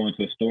 right? I would go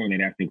into a store and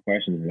they'd ask me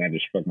questions and I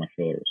just shrug my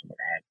shoulders. I'm like,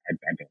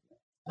 I don't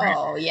know. Right?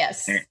 Oh,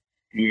 yes.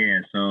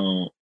 And,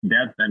 so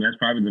that's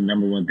probably the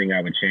number one thing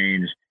I would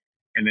change.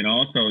 And then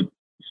also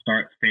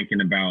start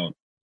thinking about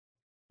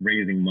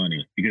raising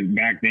money, because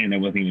back then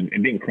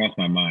it didn't cross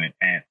my mind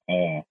at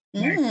all.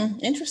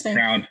 Interesting.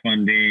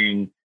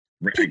 Crowdfunding.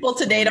 People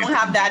today don't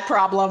have that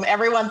problem.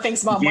 Everyone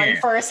thinks about money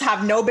first,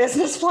 have no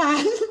business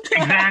plan.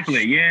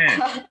 Exactly.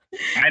 Yeah.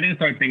 I didn't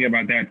start thinking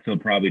about that till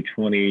probably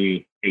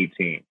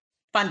 2018.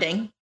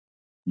 Funding.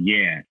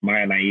 Yeah.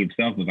 My naive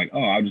self was like,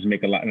 oh, I'll just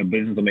make the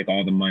business will make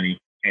all the money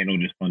and it'll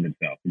just fund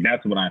itself.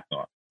 That's what I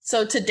thought.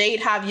 So to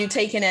date, have you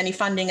taken any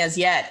funding as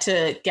yet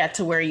to get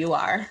to where you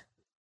are?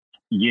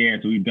 Yeah,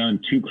 so we've done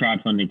 2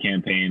 crowdfunding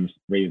campaigns,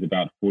 raised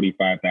about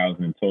 $45,000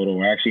 in total.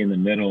 We're actually in the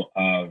middle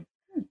of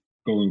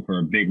going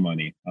for big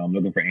money. I'm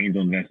looking for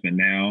angel investment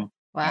now.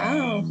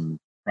 Wow.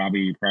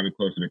 Probably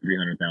closer to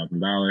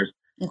 $300,000.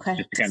 Okay.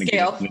 Just to kind of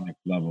get to the next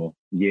level.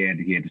 Yeah,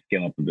 to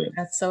scale up a bit.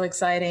 That's so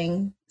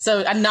exciting.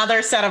 So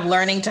another set of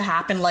learning to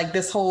happen, like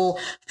this whole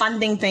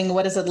funding thing.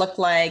 What does it look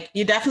like?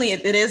 You definitely,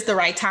 it is the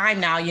right time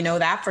now. You know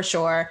that for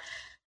sure.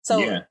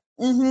 So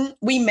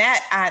we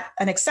met at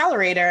an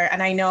accelerator,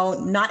 and I know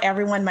not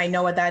everyone might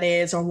know what that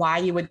is or why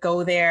you would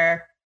go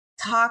there.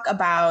 Talk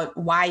about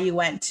why you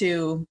went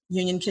to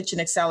Union Kitchen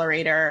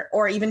Accelerator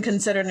or even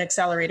considered an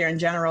accelerator in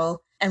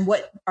general, and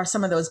what are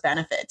some of those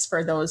benefits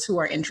for those who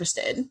are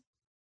interested?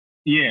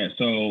 Yeah,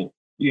 so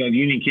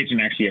Union Kitchen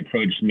actually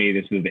approached me.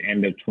 This was the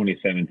end of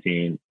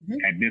 2017.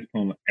 At this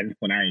point, I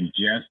had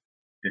just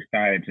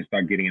decided to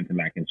start getting into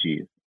mac and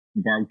cheese.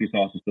 Barbecue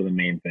sauce is still the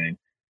main thing.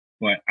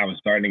 But I was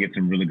starting to get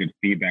some really good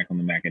feedback on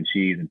the mac and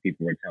cheese, and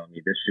people were telling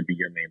me this should be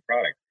your main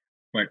product.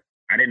 But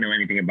I didn't know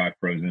anything about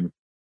frozen.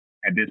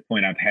 At this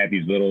point, I've had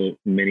these little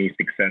mini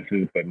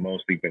successes, but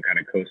mostly been kind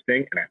of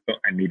coasting, and I felt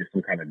I needed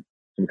some kind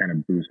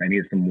of boost. I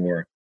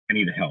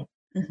needed help.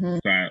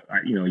 So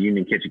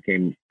Union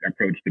Kitchen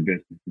approached the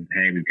business and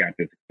said, hey, we've got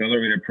this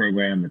accelerator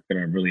program that's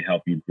going to really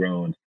help you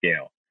grow and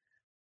scale.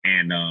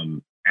 And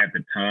at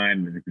the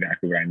time, it's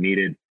exactly what I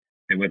needed.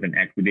 There was an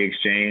equity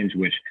exchange,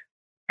 which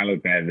I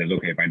looked at it as,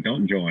 okay, if I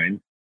don't join,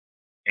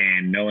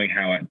 and knowing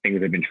how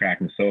things have been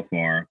tracking so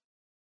far,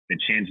 the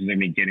chances of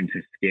me getting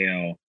to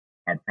scale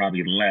are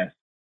probably less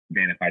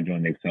than if I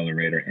joined the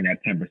accelerator, and that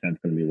 10% is going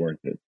to be worth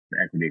it, the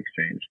equity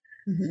exchange.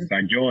 So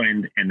I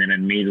joined, and then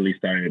immediately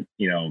started,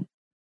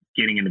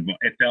 getting into.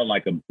 It felt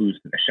like a boost,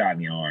 a shot in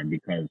the arm,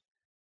 because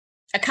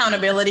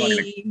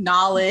accountability,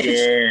 knowledge,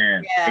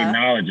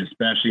 knowledge,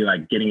 especially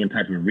like getting in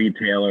touch with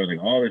retailers,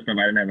 like all this stuff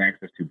I didn't have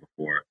access to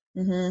before,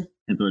 and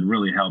so it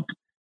really helped,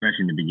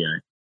 especially in the beginning.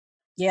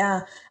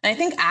 Yeah, and I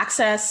think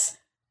access,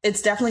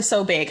 it's definitely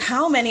so big.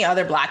 How many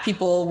other Black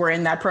people were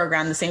in that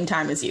program the same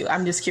time as you?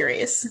 I'm just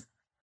curious.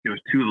 There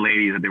was 2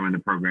 ladies that were in the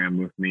program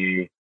with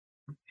me.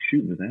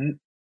 Shoot, was that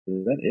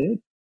it?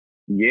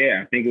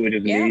 Yeah, I think it was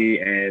just me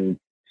and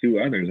 2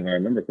 others, if I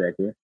remember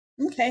correctly.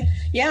 Okay.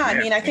 Yeah, I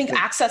mean, I think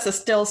access is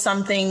still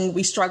something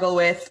we struggle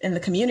with in the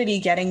community,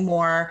 getting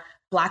more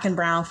Black and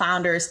brown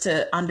founders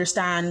to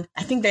understand.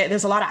 I think that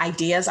there's a lot of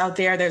ideas out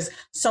there. There's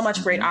so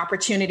much great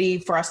opportunity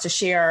for us to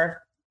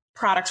share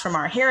products from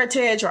our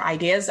heritage or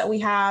ideas that we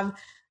have.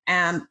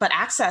 But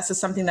access is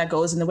something that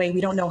goes in the way.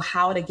 We don't know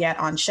how to get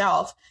on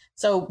shelf.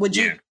 So would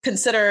you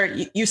consider,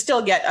 you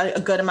still get a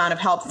good amount of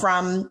help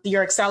from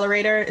your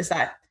accelerator? Is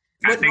that,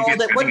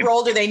 what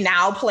role do they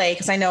now play?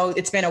 Because I know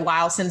it's been a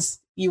while since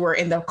you were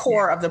in the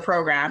core of the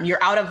program.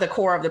 You're out of the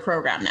core of the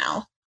program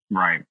now.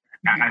 Right.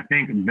 I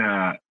think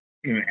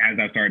as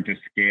I started to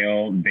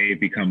scale, they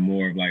become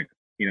more of like,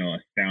 a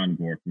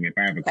soundboard for me. If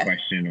I have a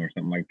question or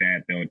something like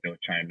that, they'll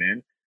chime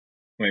in.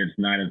 But it's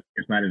not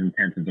as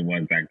intense as it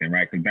was back then,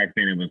 right? Because back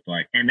then it was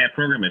like, and that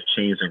program has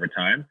changed over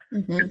time.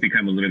 It's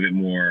become a little bit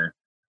more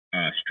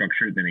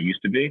structured than it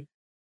used to be.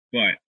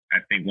 But I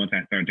think once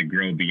I started to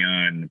grow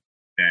beyond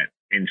that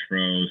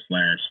intro /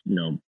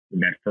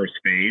 that first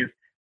phase,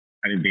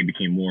 I think they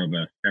became more of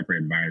a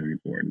separate advisory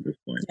board at this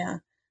point. Yeah.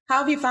 How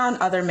have you found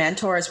other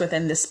mentors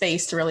within this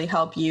space to really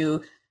help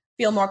you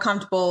feel more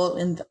comfortable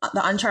in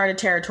the uncharted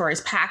territories,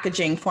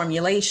 packaging,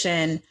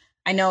 formulation?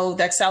 I know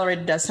the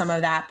accelerator does some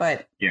of that,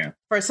 but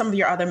for some of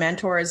your other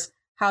mentors,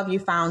 how have you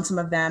found some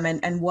of them,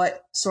 and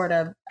what sort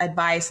of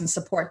advice and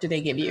support do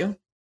they give you?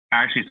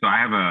 Actually, so I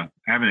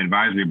have an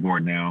advisory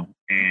board now,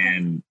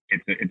 and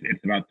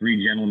it's about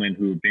 3 gentlemen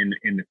who have been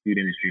in the food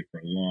industry for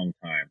a long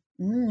time.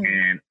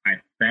 And I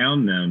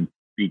found them,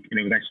 and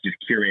it was actually just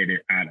curated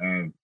out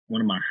of one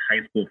of my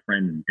high school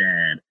friend's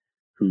dad,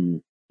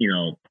 who,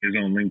 is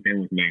on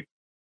LinkedIn with me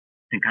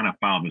and kind of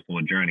followed this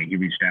whole journey. He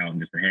reached out and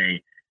just said,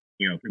 hey,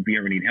 if you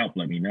ever need help,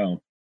 let me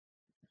know.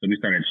 So we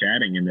started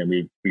chatting, and then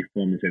we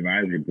formed this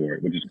advisory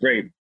board, which is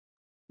great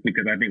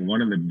because I think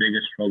one of the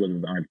biggest struggles as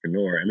an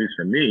entrepreneur, at least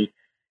for me,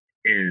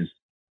 is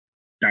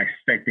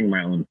dissecting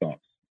my own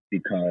thoughts.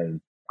 Because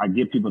I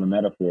give people the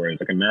metaphors.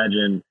 Like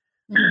imagine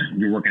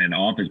you're working in an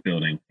office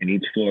building, and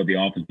each floor of the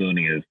office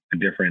building is a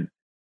different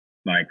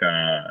like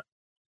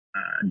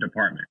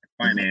department,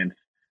 finance,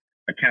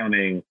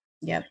 accounting,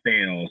 Yep.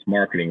 sales,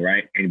 marketing,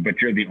 right?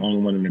 But you're the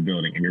only one in the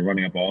building, and you're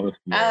running up all this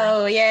floor.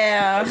 Oh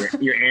yeah.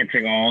 You're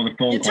answering all the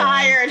phone You're calls.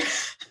 Tired.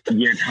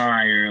 You're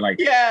tired. Like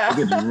Yeah.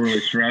 it gets really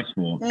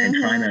stressful, and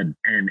trying to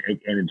and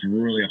it's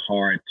really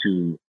hard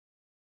to.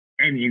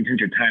 And since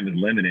your time is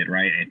limited,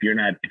 right? If you're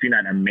not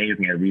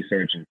amazing at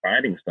research and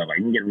finding stuff, like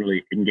it can get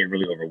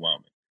really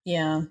overwhelming.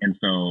 Yeah. And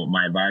so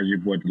my advisory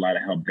board's a lot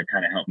of help to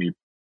kind of help me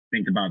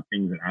think about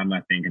things that I'm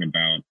not thinking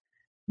about.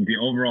 The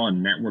overall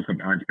network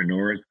of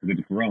entrepreneurs, because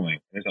it's growing.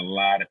 There's a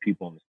lot of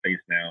people in the space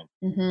now.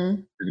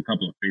 There's a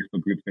couple of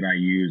Facebook groups that I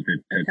use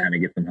to kind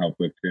of get some help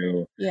with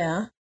too.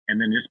 Yeah.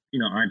 And then just,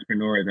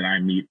 entrepreneurs that I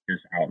meet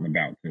just out and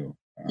about too,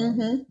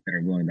 that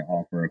are willing to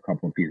offer a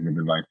couple of pieces of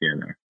advice here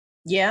and there.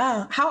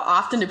 Yeah. How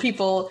often do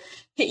people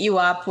hit you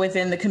up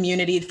within the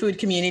community, food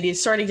community,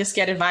 sort of just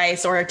get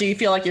advice? Or do you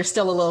feel like you're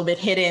still a little bit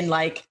hidden,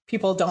 like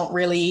people don't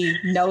really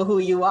know who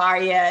you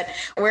are yet?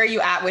 Where are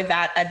you at with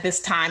that at this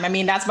time? I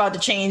mean, that's about to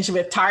change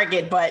with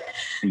Target, but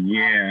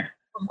yeah.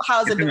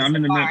 How's it been I'm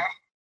in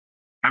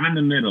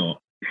the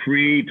middle.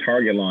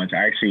 Pre-Target launch,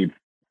 I actually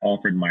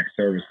offered my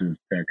services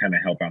to kind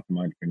of help out some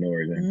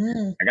entrepreneurs.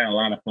 And I got a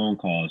lot of phone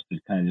calls to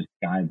kind of just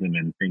guide them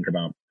and think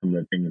about some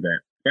of the things that,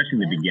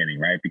 especially in the beginning,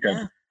 right?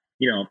 Because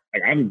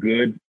like I'm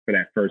good for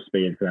that first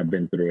phase because I've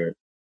been through it.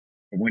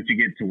 But once you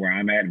get to where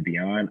I'm at and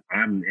beyond,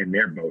 I'm in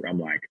their boat. I'm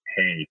like,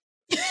 hey,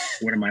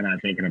 what am I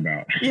not thinking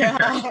about?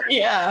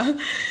 Yeah.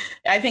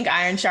 I think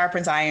iron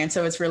sharpens iron.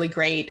 So it's really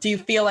great. Do you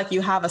feel like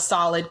you have a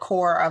solid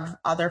core of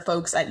other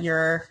folks at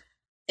your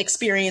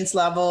experience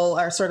level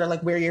or sort of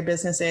like where your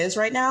business is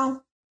right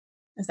now?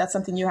 Is that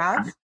something you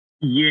have?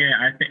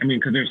 Yeah,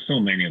 because there's so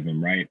many of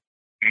them, right?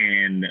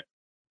 And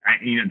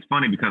it's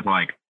funny because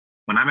like,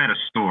 when I'm at a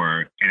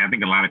store, and I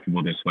think a lot of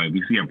people this way,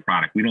 we see a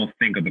product, we don't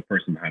think of the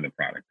person behind the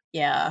product.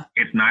 Yeah.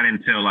 It's not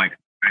until like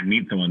I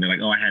meet someone, they're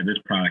like, oh, I have this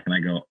product. And I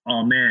go,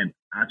 oh man,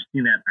 I've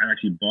seen that. I've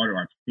actually bought it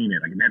or I've seen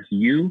it. Like that's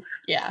you.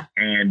 Yeah.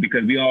 And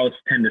because we always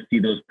tend to see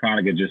those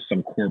products as just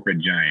some corporate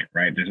giant,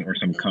 right? Or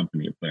some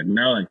company. But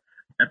no, like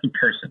that's a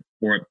person,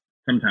 or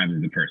sometimes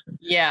it's a person.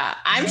 Yeah.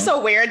 I'm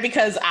so weird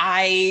because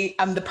I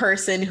am the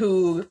person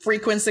who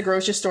frequents the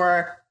grocery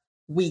store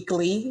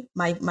weekly.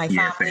 My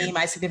family,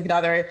 my significant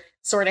other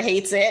sort of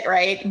hates it,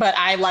 right? But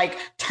I like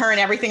turn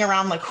everything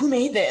around, like who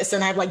made this?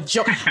 And I've like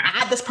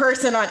add this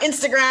person on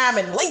Instagram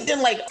and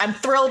LinkedIn. Like I'm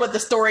thrilled with the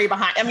story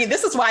behind. I mean,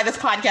 this is why this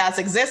podcast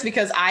exists,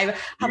 because I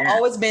have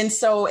always been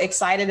so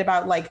excited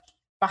about like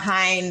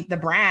behind the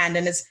brand.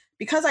 And it's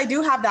because I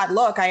do have that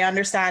look. I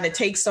understand it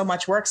takes so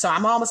much work. So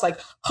I'm almost like,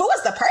 who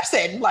is the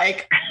person?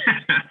 Like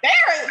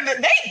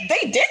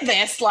they did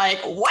this. Like,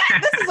 what?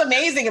 This is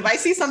amazing. If I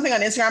see something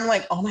on Instagram, I'm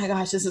like, oh my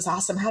gosh, this is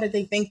awesome. How did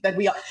they think that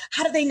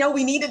how did they know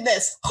we needed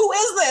this? Who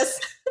is this?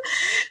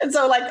 And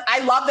so like, I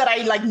love that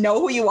I like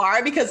know who you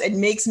are because it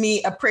makes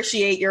me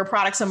appreciate your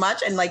product so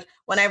much. And like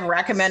when I've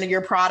recommended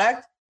your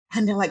product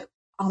and they're like,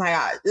 oh my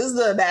God, this is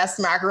the best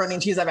macaroni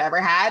and cheese I've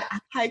ever had. I'm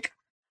like,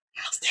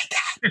 I'll take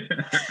that.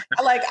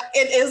 Like,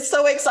 it is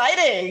so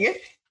exciting.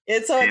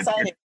 It's so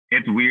exciting.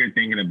 It's weird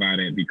thinking about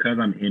it because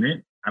I'm in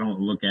it. I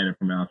don't look at it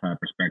from an outside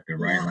perspective,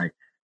 right? Yeah.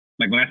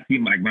 Like when I see,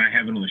 like when I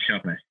have it on the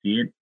shelf and I see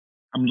it,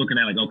 I'm looking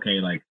at like,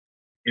 okay, like,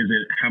 is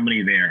it how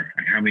many there?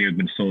 Like, how many have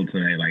been sold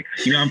today? Like,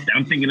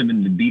 I'm thinking of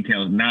the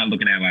details, not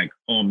looking at like,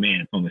 oh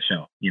man, it's on the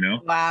shelf,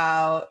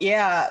 Wow.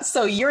 Yeah.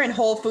 So you're in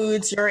Whole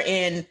Foods, you're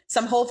in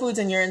some Whole Foods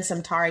and you're in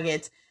some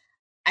Targets.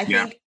 I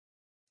think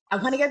I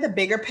want to get the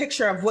bigger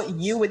picture of what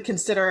you would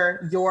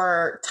consider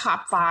your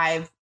top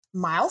 5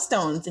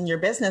 milestones in your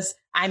business.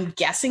 I'm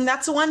guessing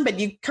that's one, but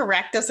you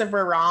correct us if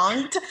we're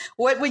wrong.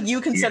 What would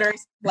you consider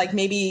like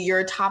maybe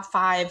your top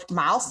 5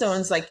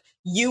 milestones? Like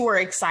you were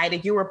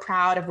excited, you were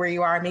proud of where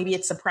you are. Maybe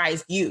it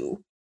surprised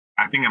you.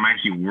 I think I'm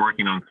actually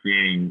working on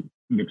creating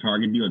the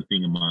Target deal as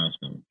being a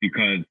milestone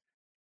because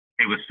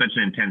it was such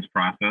an intense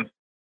process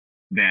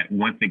that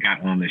once it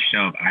got on the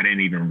shelf, I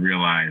didn't even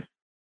realize,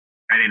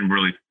 I didn't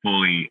really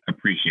fully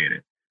appreciate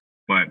it.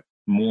 But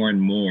more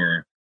and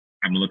more,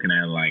 I'm looking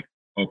at it like,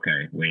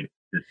 okay, wait,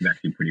 this is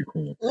actually pretty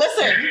cool.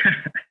 Listen,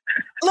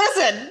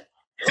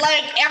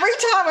 like every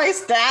time I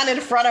stand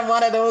in front of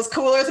one of those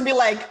coolers and be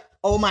like,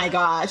 oh my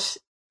gosh,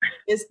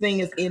 this thing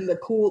is in the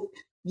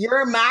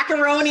your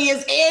macaroni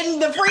is in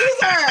the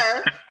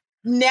freezer.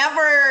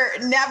 Never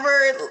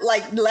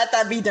like let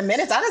that be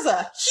diminished. That is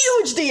a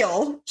huge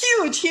deal.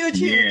 Huge.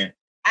 Yeah.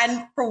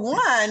 And for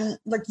one,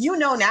 like,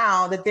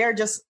 now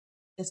that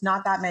it's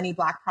not that many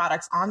Black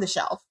products on the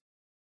shelf.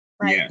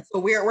 Right. Yeah. So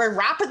we're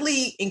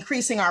rapidly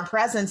increasing our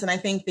presence. And I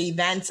think the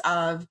events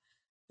of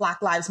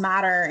Black Lives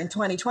Matter in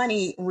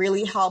 2020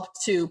 really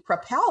helped to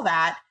propel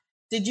that.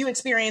 Did you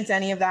experience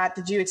any of that?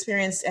 Did you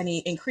experience any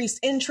increased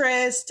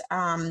interest,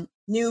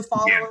 new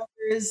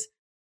followers,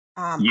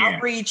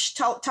 outreach?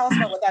 Tell us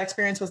about what that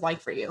experience was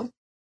like for you.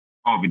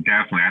 Oh, but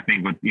definitely. I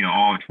think with,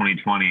 all of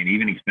 2020 and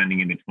even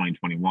extending into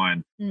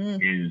 2021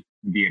 Mm-hmm. is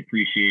the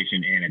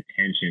appreciation and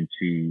attention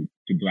to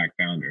Black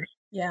founders.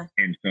 Yeah.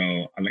 And so,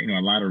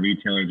 a lot of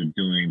retailers are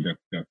doing the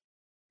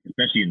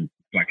especially in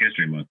Black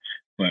History Month,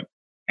 but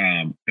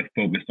the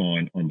focus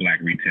on Black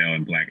retail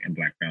and Black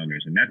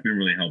founders, and that's been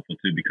really helpful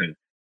too because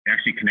it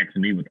actually connects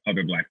me with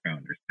other Black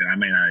founders that I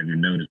may not have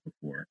even noticed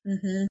before.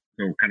 Mm-hmm.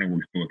 So it kind of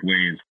works both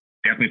ways.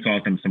 Definitely saw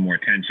some more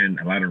attention.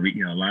 A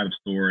lot of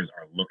stores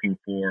are looking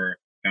for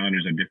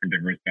founders of different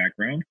diverse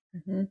backgrounds.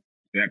 Mm-hmm.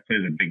 So that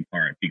plays a big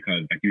part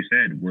because, like you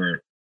said,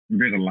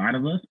 there's a lot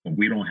of us, but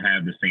we don't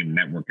have the same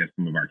network as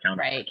some of our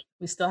counterparts. Right.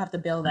 We still have to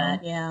build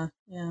that. Yeah.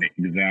 Yeah.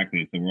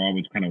 Exactly. So we're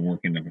always kind of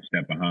working a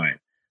step behind.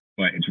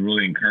 But it's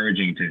really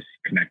encouraging to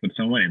connect with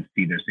someone and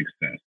see their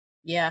success.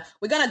 Yeah.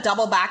 We're going to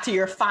double back to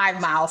your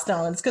 5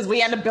 milestones because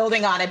we end up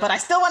building on it. But I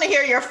still want to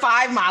hear your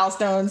 5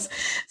 milestones.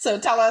 So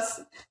tell us,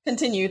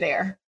 continue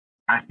there.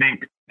 I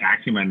think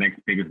actually my next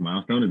biggest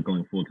milestone is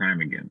going full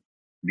time again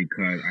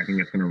because I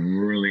think it's going to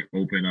really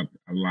open up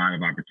a lot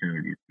of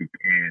opportunities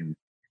and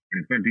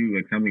it's going to do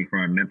like something for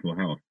our mental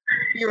health.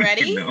 You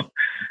ready? Yeah,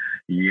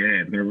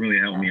 it's going to really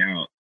help me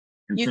out.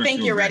 You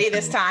think you're ready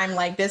this time?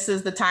 Like this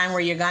is the time where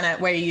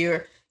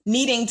you're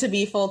needing to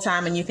be full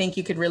time and you think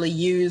you could really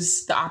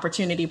use the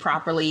opportunity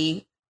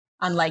properly,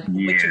 unlike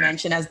what you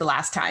mentioned as the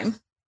last time?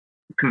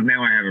 Because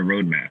now I have a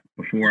roadmap.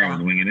 Before I was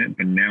winging it,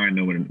 but now I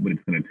know what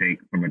it's going to take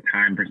from a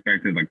time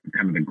perspective, like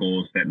kind of the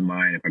goals set in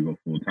mind if I go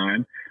full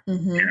time.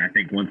 Mm-hmm. And I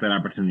think once that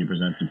opportunity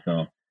presents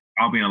itself,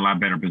 I'll be in a lot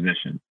better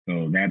position.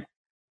 So that's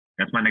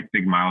my next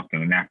big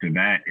milestone. And after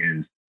that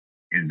is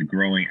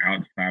growing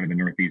outside of the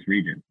Northeast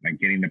region, like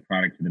getting the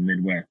product to the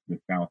Midwest, the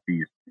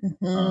Southeast.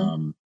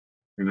 Mm-hmm.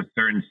 There's a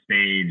certain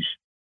stage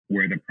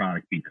where the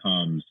product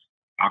becomes,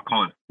 I'll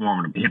call it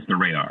formative, hits the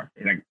radar.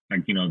 Like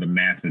the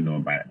masses know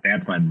about it.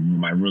 That's my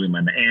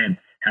and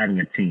having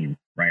a team,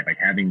 right? Like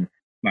having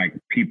like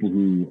people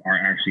who are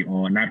actually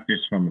on, not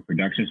just from a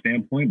production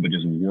standpoint, but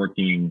just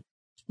working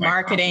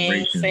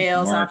marketing,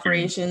 sales,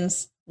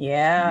 operations.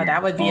 Yeah,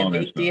 that would be a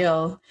big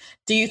deal.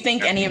 Do you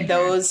think any of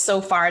those so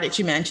far that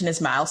you mentioned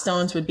as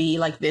milestones would be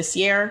like this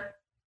year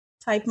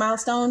type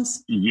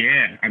milestones?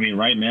 Yeah. I mean,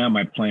 right now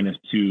my plan is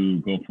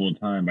to go full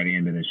time by the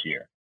end of this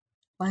year.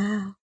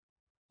 Wow.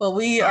 Well,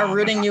 we are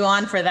rooting you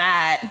on for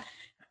that.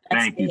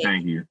 Thank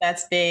you.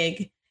 That's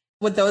big.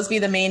 Would those be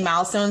the main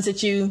milestones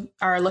that you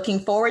are looking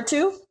forward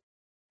to?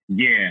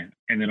 Yeah.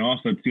 And then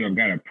also too, I've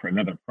got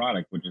another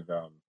product, which is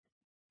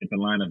it's a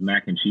line of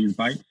mac and cheese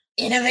bites.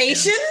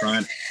 Innovation?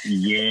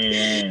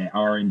 Yeah,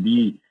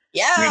 R&D.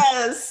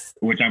 Yes.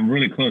 Which I'm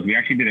really close. We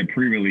actually did a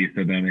pre-release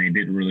of them and it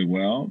did really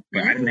well,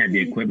 but I didn't have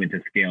the equipment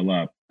to scale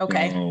up.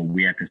 Okay. So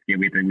we had to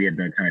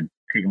kind of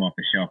take them off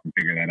the shelf and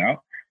figure that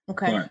out.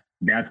 Okay. But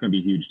that's going to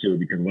be huge too,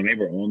 because when they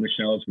were on the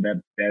shelves for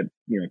that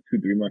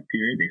 2-3 month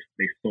period,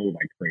 they sold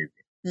like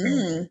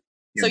crazy.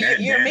 So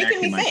you're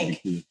making me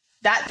think.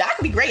 That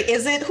could be great.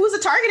 Who's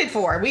it targeted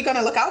for? Are we going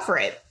to look out for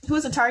it?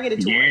 Who's it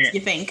targeted towards, you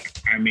think?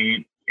 I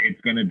mean,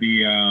 it's going to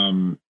be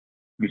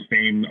the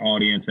same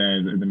audience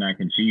as the mac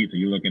and cheese. So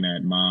you're looking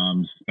at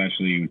moms,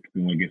 especially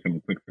who want to get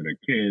something quick for their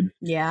kids.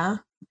 Yeah.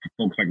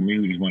 Folks like me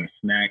who just want to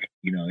snack.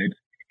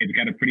 It's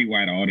got a pretty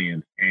wide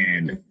audience,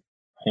 and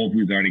Whole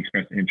Foods already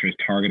expressed interest.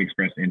 Target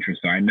expressed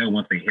interest. So I know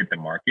once they hit the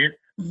market,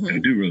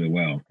 they'll do really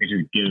well. It's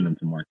just getting them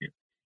to market.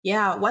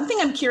 Yeah. One thing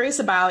I'm curious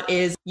about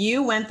is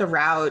you went the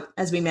route,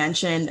 as we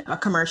mentioned, a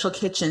commercial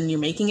kitchen. You're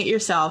making it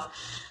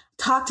yourself.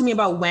 Talk to me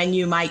about when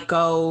you might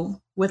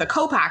go with a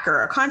co-packer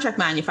or a contract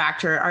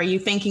manufacturer. Are you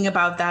thinking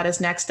about that as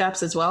next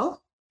steps as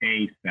well?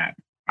 ASAP.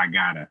 I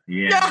gotta.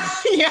 Yeah.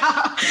 Yeah.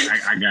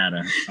 I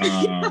gotta.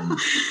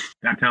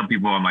 I tell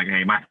people, I'm like,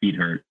 hey, my feet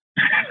hurt.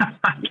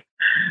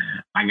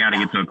 I gotta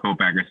get to a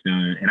co-packer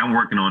soon. And I'm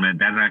working on it.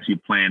 That's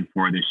actually planned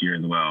for this year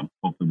as well.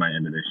 Hopefully by the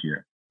end of this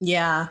year.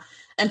 Yeah.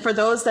 And for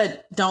those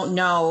that don't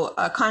know,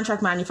 a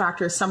contract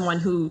manufacturer is someone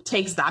who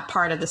takes that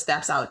part of the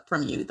steps out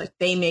from you. Like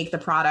they make the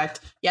product.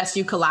 Yes,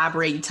 you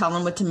collaborate, you tell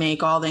them what to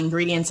make, all the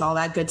ingredients, all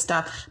that good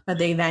stuff, but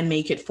they then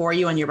make it for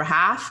you on your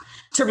behalf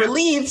to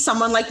relieve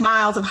someone like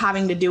Miles of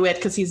having to do it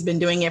because he's been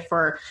doing it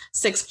for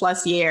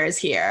 6+ years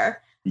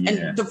here.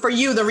 Yeah. And for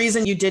you, the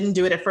reason you didn't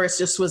do it at first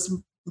just was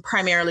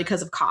primarily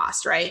because of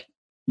cost, right?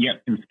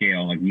 Yep, and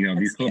scale. Like,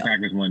 these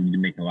co-packers want you to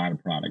make a lot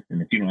of products.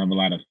 And if you don't have a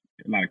lot of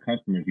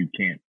customers, you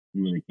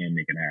really can't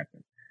make it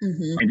happen.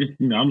 And just,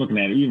 I'm looking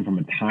at it even from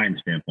a time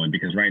standpoint,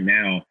 because right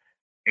now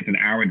it's an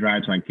hour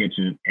drive to my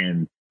kitchen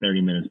and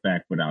 30 minutes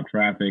back without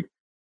traffic.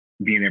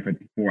 Being there for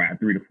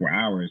 3 to 4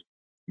 hours,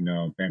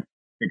 that's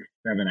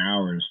 6-7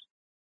 hours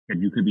that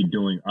you could be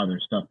doing other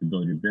stuff to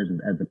build your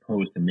business as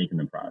opposed to making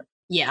the product.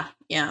 Yeah.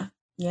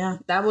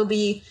 That would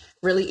be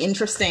really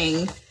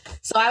interesting.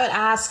 So I would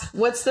ask,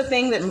 what's the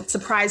thing that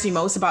surprised you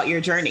most about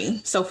your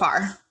journey so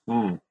far?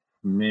 Oh,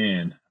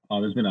 man.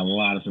 There's been a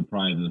lot of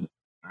surprises.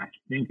 I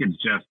think it's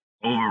just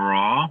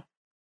overall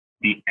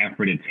the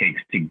effort it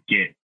takes to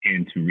get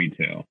into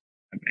retail.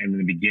 And in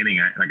the beginning,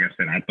 like I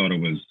said, I thought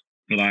it was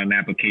fill out an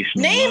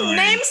application.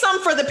 Name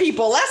some for the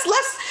people.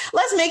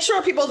 Let's make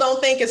sure people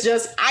don't think it's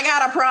just I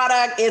got a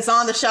product, it's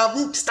on the shelf.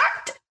 Tell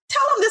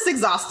them this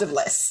exhaustive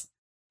list.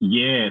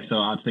 Yeah, so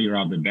I'll tell you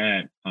right off the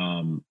bat.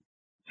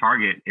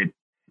 Target.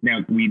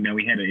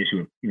 We had an issue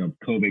of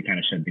COVID kind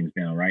of shut things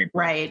down, right?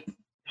 Right.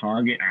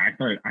 Target. I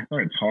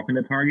started talking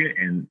to Target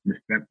in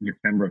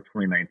December of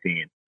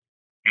 2019,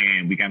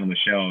 and we got on the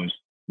shelves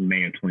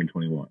May of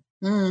 2021.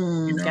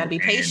 Gotta be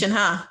patient,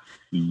 huh?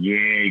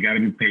 Yeah, you gotta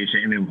be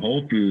patient. And then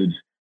Whole Foods,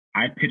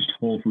 I pitched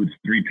Whole Foods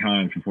 3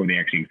 times before they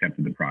actually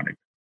accepted the product.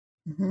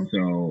 Mm-hmm.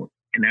 So,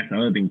 and that's the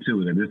other thing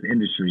too, is that this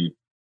industry,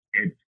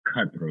 it's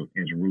cutthroat,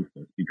 it's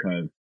ruthless,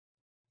 because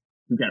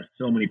we've got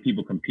so many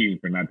people competing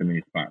for not that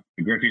many spots.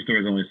 The grocery store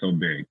is only so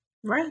big.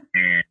 Right.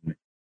 And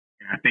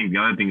I think the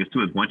other thing is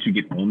too, is once you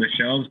get on the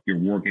shelves, your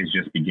work is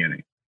just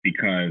beginning,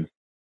 because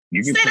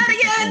you can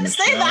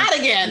Say that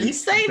again.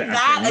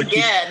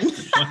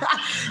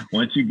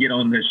 Once you get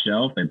on the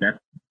shelf,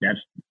 that's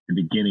the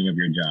beginning of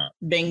your job.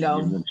 Bingo.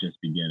 Your work's just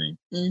beginning.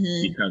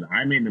 Mm-hmm. Because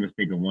I made the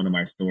mistake of one of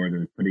my stores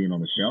and putting it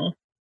on the shelf.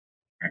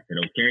 I said,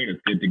 okay, it's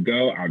good to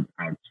go.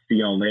 I'll see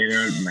y'all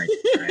later.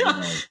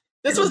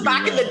 This was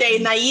back in the day,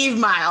 naive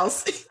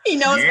Miles. He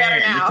knows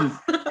better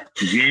now.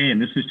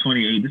 This is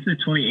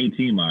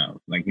 2018 Miles.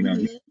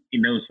 He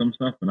knows some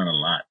stuff, but not a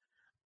lot.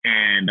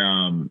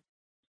 And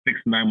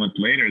 6 to 9 months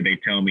later, they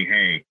tell me,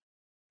 hey,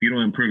 if you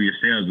don't improve your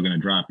sales, we're going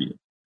to drop you.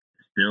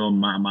 Still,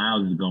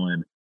 Miles is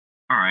going,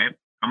 all right,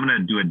 I'm going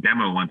to do a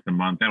demo once a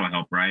month. That'll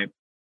help, right?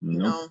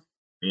 Nope.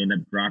 They end up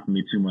dropping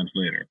me 2 months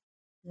later.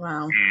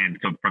 Wow. And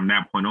so from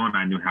that point on,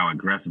 I knew how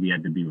aggressive you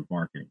had to be with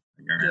marketing.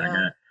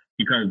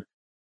 Because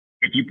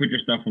if you put your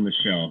stuff on the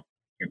shelf,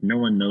 if no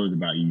one knows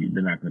about you,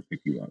 they're not going to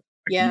pick you up.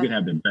 You could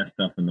have the best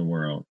stuff in the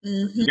world.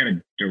 Mm-hmm. You got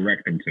to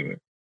direct them to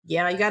it.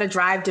 Yeah, you got to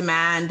drive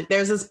demand.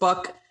 There's this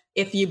book,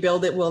 If You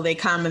Build It, Will They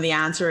Come? And the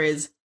answer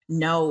is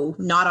no,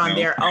 not on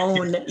their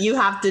own. You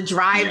have to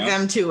drive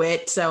them to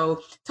it.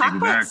 So talk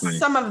about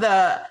some of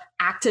the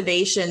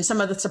activation, some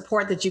of the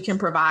support that you can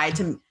provide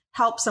to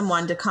help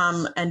someone to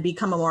come and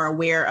become more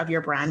aware of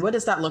your brand. What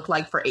does that look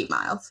like for 8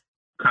 Miles?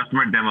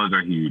 Customer demos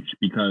are huge,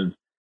 because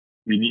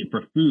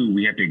for food,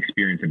 we have to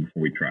experience it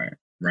before we try it,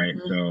 right?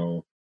 Mm-hmm.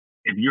 So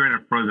if you're in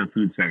a frozen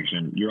food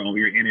section, you're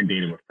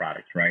inundated with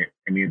products, right?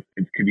 I mean,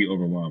 it could be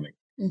overwhelming.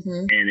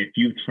 Mm-hmm. And if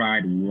you've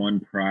tried one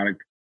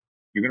product,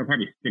 you're going to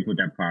probably stick with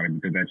that product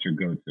because that's your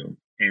go-to.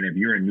 And if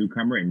you're a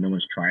newcomer and no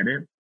one's tried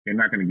it, they're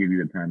not going to give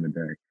you the time of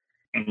day,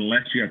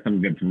 unless you have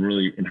something that's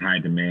really in high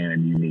demand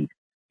and unique.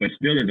 But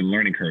still, there's a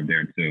learning curve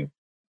there too.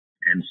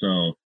 And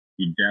so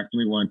you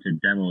definitely want to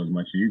demo as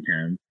much as you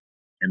can.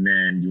 And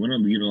then you want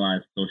to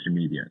utilize social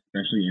media,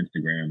 especially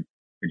Instagram,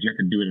 but you have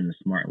to do it in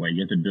a smart way.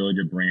 You have to build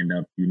your brand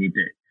up. You need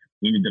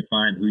to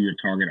define who your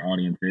target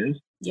audience is.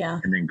 Yeah.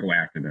 And then go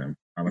after them.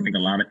 I think a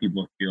lot of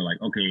people feel like,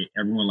 okay,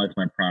 everyone likes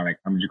my product,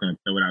 I'm just going to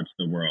throw it out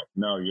to the world.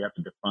 No, you have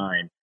to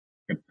define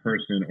the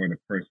person or the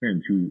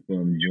persons who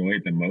will enjoy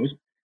it the most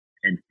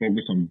and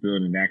focus on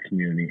building that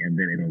community, and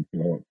then it'll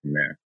blow up from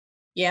there.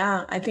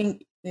 Yeah, I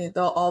think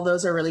all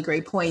those are really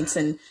great points.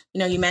 And,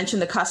 you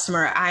mentioned the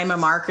customer. I'm a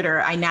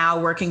marketer. I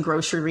now work in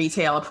grocery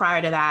retail.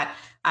 Prior to that,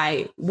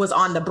 I was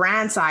on the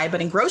brand side,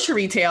 but in grocery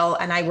retail,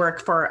 and I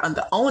work for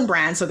the own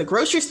brand. So the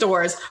grocery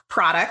store's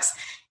products,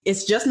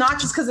 it's just not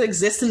just because it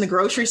exists in the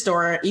grocery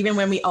store. Even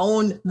when we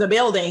own the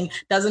building,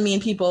 doesn't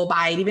mean people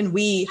buy it. Even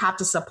we have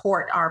to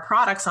support our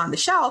products on the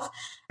shelf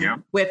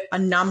with a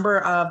number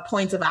of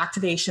points of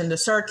activation, the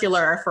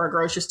circular for a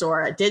grocery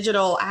store,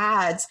 digital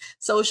ads,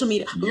 social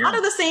media, a lot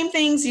of the same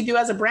things you do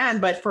as a brand,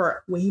 but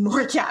for way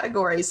more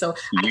categories. So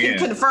I can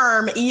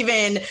confirm,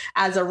 even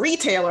as a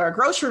retailer, a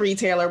grocery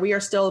retailer, we are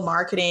still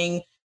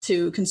marketing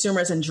to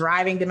consumers and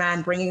driving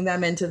demand, bringing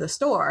them into the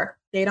store.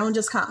 They don't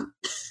just come.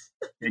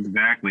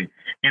 Exactly.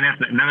 And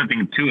that's another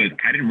thing too, is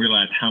I didn't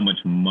realize how much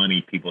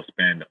money people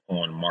spend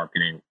on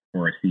marketing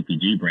for a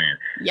CPG brand.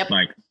 Yep.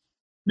 Like,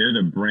 there's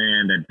a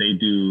brand that they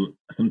do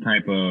some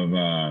type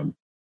of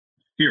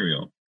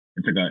cereal.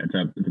 It's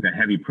like a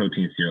heavy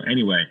protein cereal.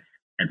 Anyway,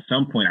 at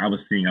some point I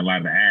was seeing a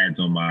lot of ads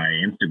on my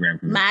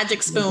Instagram.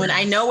 Magic Spoon.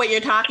 I know what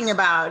you're talking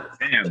about.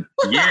 Damn.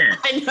 Yeah.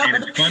 I know.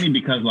 And it's funny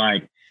because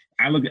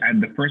I look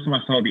at the first time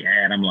I saw the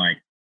ad, I'm like,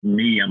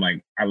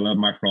 I love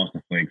my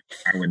Frosted Flakes.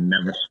 I would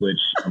never switch.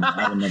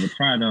 I would never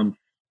try them.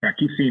 But I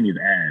keep seeing these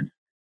ads,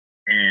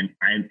 and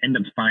I end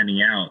up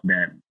finding out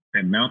that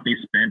the amount they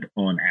spent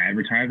on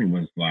advertising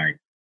was like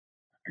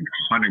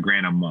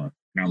 $100,000 a month.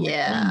 And I'm like,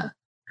 oh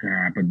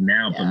God! But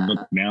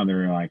look, now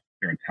they're a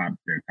top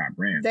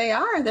brand. They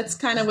are. That's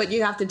kind of what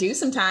you have to do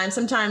sometimes.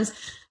 Sometimes,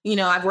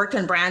 I've worked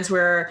in brands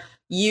where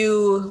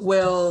you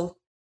will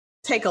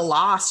take a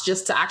loss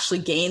just to actually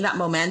gain that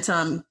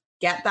momentum,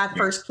 get that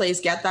first place,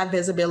 get that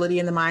visibility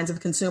in the minds of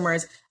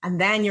consumers,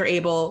 and then you're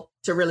able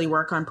to really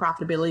work on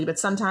profitability. But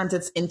sometimes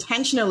it's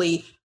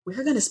intentionally,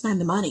 we're going to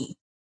spend the money.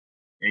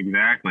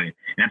 Exactly. And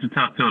that's a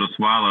tough pill to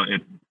swallow,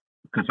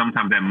 because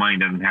sometimes that money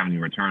doesn't have any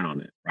return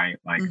on it, right?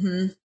 Like,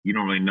 you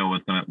don't really know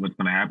what's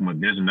gonna happen with.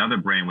 There's another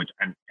brand which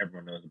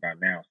everyone knows about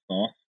now,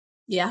 Sauce.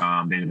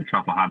 Yeah. They did the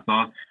truffle hot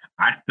sauce.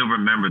 I still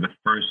remember the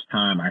first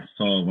time I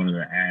saw one of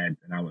their ads,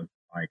 and I was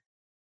like,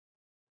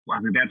 well,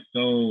 I mean, that's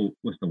so,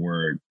 what's the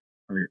word?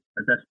 I mean,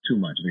 that's too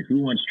much. Like, who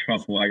wants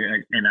truffle?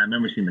 And I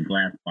remember seeing the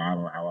glass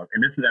bottle.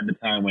 And this is at the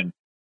time when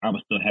I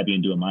was still heavy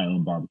and doing my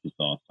own barbecue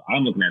sauce. So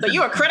I'm looking at. So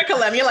you were critical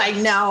of them. You're like,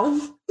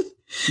 no.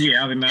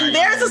 Yeah, I was like, and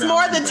theirs is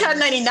more than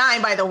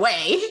 $10.99, by the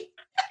way.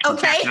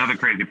 Okay. That's another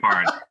crazy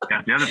part.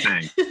 That's the other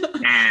thing.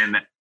 And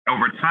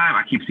over time,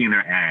 I keep seeing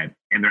their ads,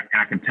 and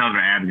I can tell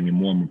their ads are getting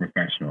more and more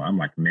professional. I'm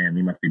like, man,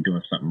 they must be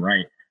doing something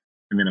right.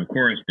 And then, of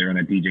course, they're in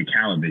a DJ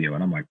Khaled video,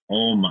 and I'm like,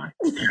 oh my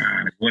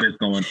God, what is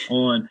going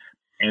on?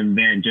 And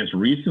then just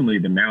recently,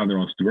 now they're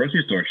on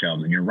grocery store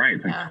shelves, and you're right,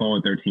 it's like 12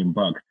 or 13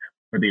 bucks.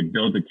 But they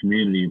built a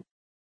community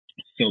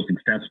so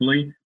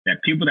successfully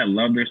that people that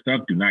love their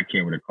stuff do not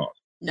care what it costs.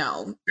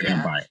 No.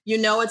 Yeah. You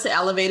know, it's an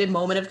elevated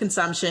moment of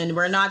consumption.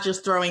 We're not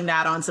just throwing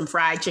that on some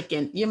fried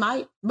chicken. You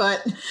might,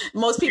 but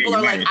most people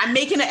are like, I'm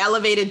making an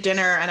elevated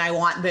dinner and I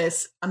want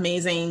this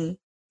amazing,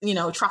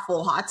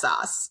 truffle hot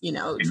sauce,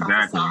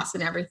 truffle sauce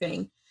and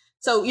everything.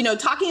 So,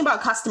 talking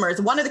about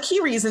customers, one of the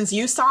key reasons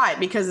you saw it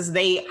because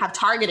they have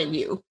targeted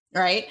you,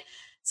 right?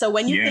 So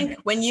when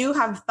you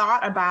have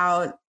thought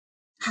about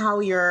how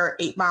your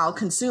 8 Mile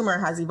consumer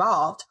has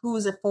evolved,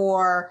 who's it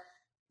for?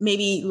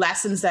 Maybe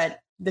lessons that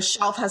the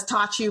shelf has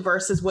taught you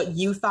versus what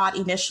you thought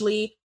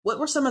initially. What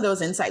were some of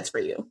those insights for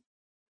you?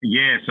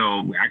 Yeah,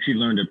 so we actually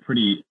learned a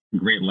pretty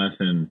great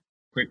lesson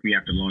quickly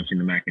after launching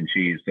the mac and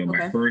cheese. So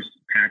my first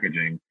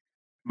packaging,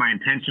 my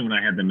intention when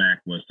I had the mac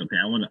was, okay,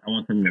 I want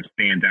something that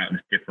stands out and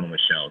is different on the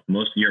shelf.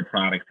 Most of your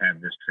products have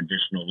this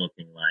traditional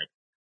looking, like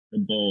the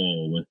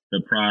bowl with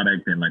the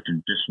product and like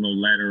traditional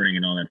lettering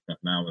and all that stuff.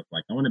 Now it's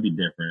like, I want to be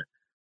different.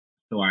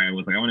 So I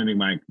was like, I want to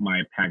make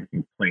my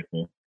packaging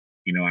playful.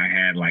 I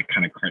had like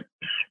kind of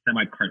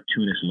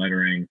semi-cartoonish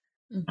lettering,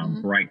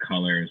 bright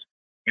colors,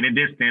 and it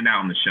did stand out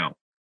on the shelf.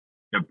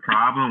 The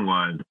problem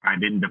was I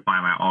didn't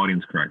define my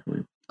audience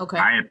correctly. Okay.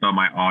 I had thought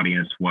my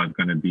audience was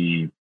going to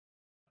be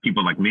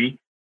people like me,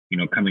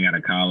 coming out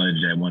of college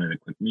that wanted a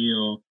quick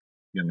meal,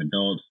 young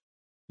adults.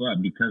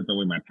 But because the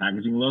way my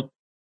packaging looked,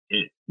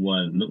 it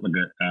looked like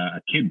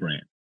a kid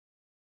brand.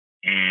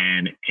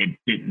 And it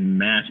didn't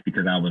match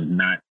because I was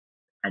not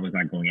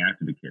going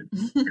after the kids.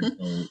 And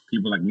so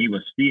people like me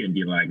would see it and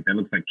be like, that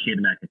looks like kid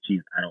mac and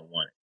cheese. I don't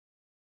want it.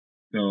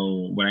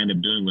 So what I ended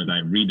up doing was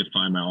I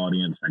redefined my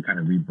audience. I kind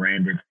of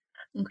rebranded.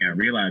 And I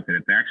realized that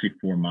it's actually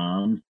for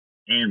moms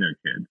and their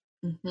kids.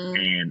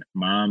 And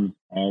moms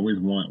always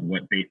want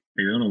they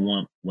don't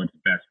want what's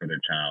best for their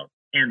child.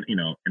 And,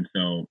 and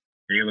so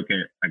they look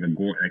at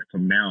so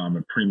now I'm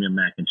a premium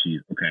mac and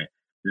cheese. Okay,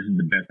 this is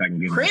the best I can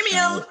get.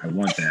 Premium. I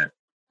want that.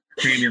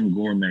 Premium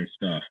gourmet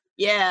stuff.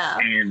 Yeah.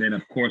 And then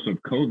of course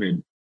with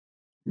COVID,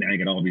 now you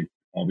get all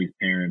these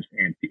parents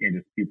and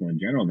just people in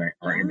general that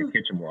are in the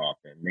kitchen more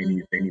often. They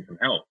need some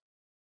help.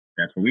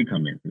 That's where we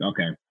come in.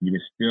 Okay, you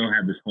can still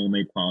have this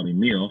homemade quality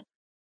meal.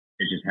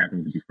 It just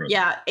happens to be frozen.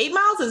 Yeah, 8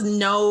 Miles is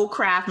no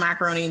Kraft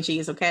macaroni and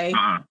cheese. Okay.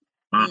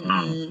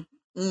 Not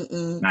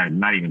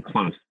even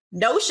close.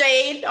 No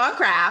shade on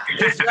Kraft.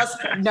 It's just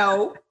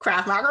no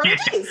Kraft macaroni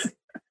and cheese.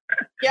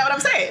 You know what I'm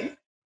saying?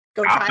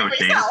 Go try it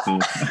for yourself. Cool.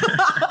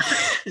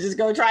 Just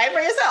go try it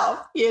for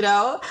yourself,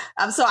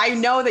 So I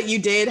know that you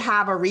did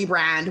have a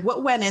rebrand.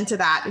 What went into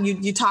that?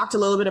 You talked a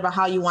little bit about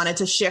how you wanted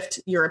to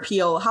shift your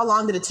appeal. How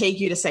long did it take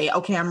you to say,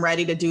 okay, I'm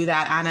ready to do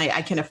that and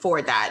I can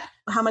afford that?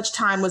 How much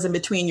time was in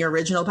between your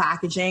original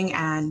packaging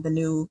and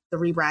the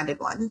rebranded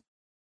one?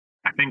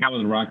 I think I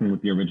was rocking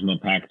with the original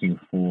packaging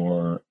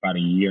for about a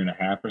year and a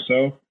half or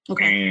so.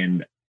 Okay.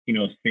 And,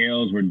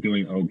 sales were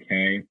doing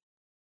okay,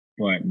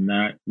 but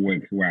not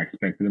where I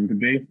expected them to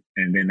be.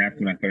 And then that's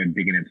when I started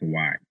digging into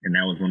why. And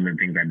that was one of the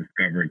things I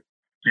discovered.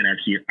 And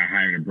actually, I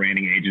hired a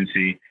branding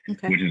agency,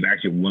 which is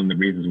actually one of the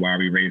reasons why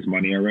we raised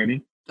money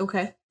already.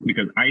 Okay.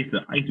 Because I used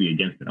to be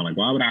against it. I'm like,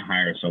 why would I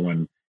hire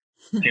someone,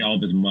 pay all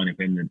this money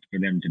for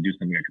them to do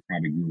something I could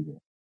probably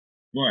Google?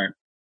 But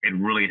it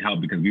really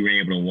helped because we were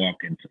able to walk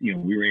and,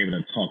 we were able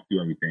to talk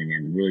through everything.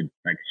 And really,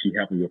 like, she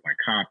helped me with my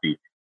copy,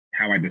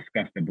 how I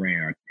discussed the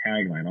brand, our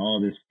tagline, all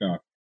this stuff.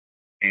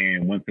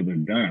 And once it was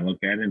done, I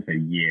looked at it and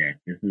said, yeah,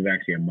 this is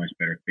actually a much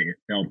better fit. It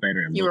felt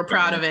better. You were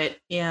proud of it.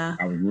 Yeah.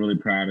 I was really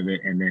proud of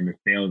it. And then the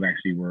sales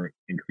actually were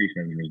increased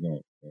as a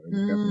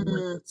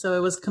result. So it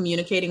was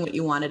communicating what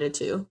you wanted it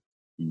to.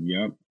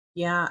 Yep.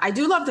 Yeah. I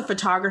do love the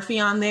photography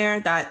on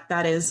there.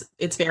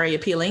 It's very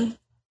appealing.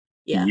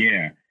 Yeah.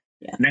 Yeah.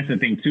 And that's the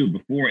thing too.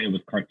 Before it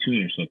was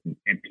cartoonish looking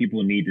and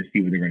people need to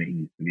see what they're going to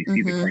eat. So they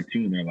see the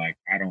cartoon, they're like,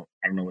 I don't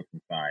know what's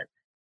inside.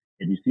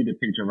 If you see the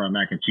picture of our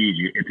mac and cheese,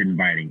 it's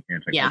inviting.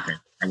 And it's like, okay,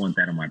 I want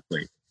that on my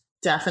plate.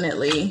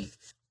 Definitely.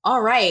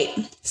 All right.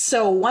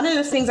 So one of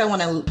the things I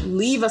want to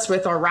leave us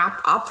with or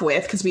wrap up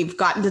with, because we've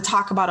gotten to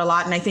talk about a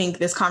lot, and I think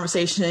this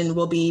conversation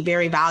will be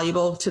very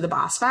valuable to the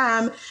Boss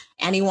Fam.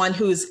 Anyone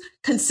who's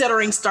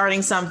considering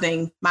starting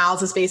something,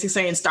 Miles is basically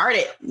saying, start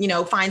it,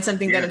 find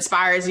something that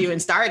inspires you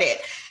and start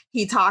it.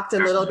 he talked a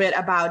little bit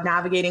about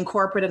navigating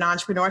corporate and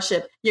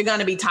entrepreneurship. You're going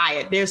to be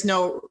tired. There's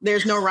no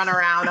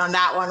runaround on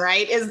that one,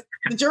 right? Is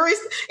the jury's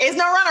is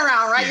no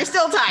runaround, right? You're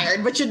still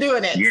tired, but you're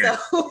doing it. Yeah.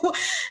 So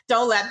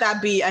don't let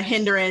that be a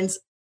hindrance.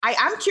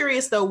 I'm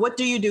curious though, what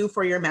do you do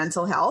for your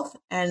mental health,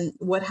 and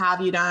what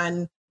have you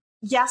done?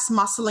 Yes,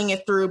 muscling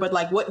it through, but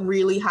like, what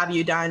really have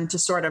you done to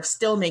sort of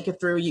still make it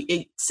through?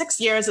 6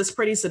 years is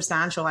pretty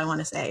substantial, I want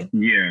to say.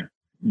 Yeah.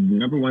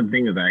 Number one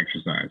thing is I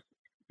exercise,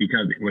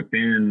 because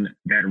within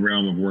that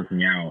realm of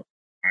working out,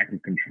 I can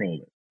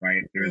control it,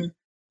 right? There's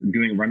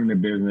running the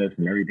business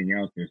and everything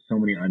else. There's so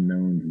many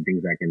unknowns and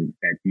things that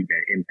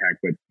impact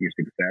with your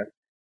success.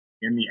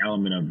 In the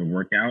element of the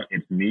workout,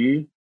 it's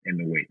me and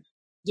the weights.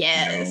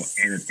 Yes.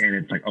 You know? And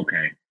it's like,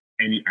 okay.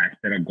 And I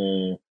set a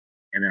goal,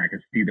 and then I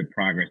can see the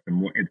progress. The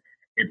more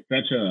it's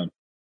such a,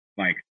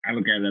 like, I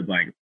look at it as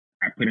like,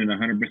 I put in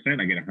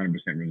 100%, I get 100%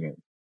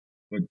 results.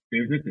 But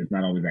business is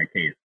not always that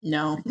case.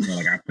 No.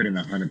 Like, I put in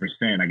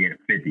 100%, I get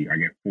 50, I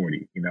get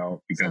 40, because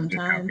just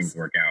how things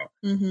work out.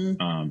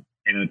 Mm-hmm.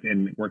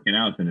 And working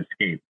out is an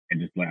escape. It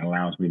just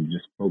allows me to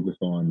just focus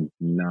on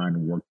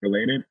non-work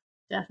related.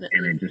 Definitely.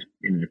 And it just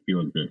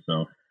feels good. So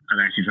I'm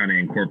actually trying to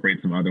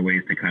incorporate some other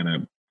ways to kind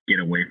of get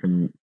away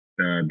from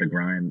the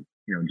grind,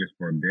 just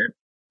for a bit.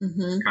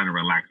 Mm-hmm. Trying to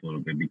relax a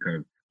little bit,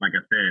 because like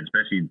I said,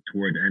 especially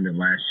toward the end of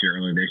last year,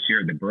 earlier this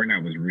year, the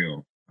burnout was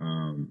real.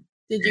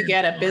 Did you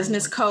get a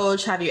business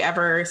coach? Have you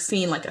ever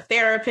seen like a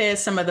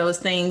therapist? Some of those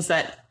things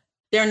that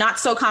they're not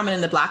so common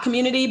in the Black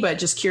community, but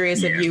just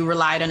curious if you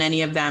relied on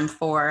any of them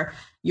for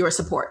your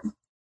support.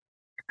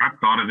 I've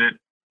thought of it.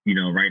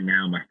 Right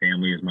now my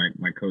family is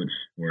my coach,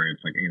 where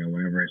it's like,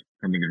 whenever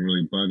something is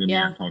really bugging me,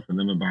 I talk to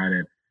them about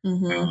it.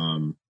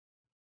 Mm-hmm.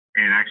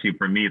 And actually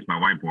for me, it's my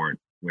whiteboard,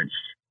 which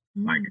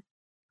like,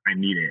 I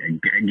need it.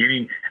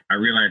 And I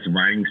realized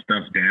writing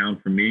stuff down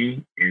for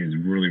me is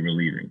really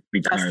relieving.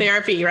 Because that's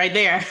therapy right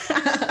there.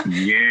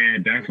 Yeah,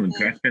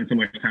 definitely. I spend so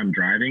much time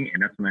driving,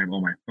 and that's when I have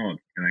all my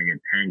thoughts, and I get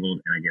tangled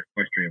and I get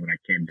frustrated when I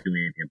can't do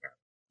anything about it.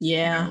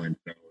 Yeah. And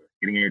so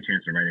getting a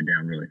chance to write it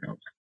down really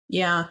helps.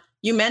 Yeah.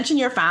 You mentioned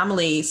your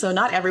family. So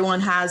not everyone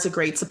has a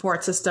great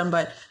support system,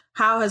 but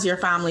how has your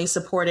family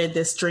supported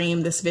this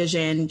dream, this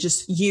vision,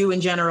 just you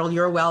in general,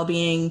 your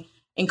well-being,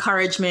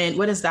 encouragement?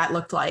 What does that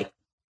look like?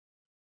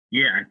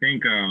 Yeah, I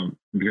think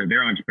because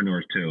they're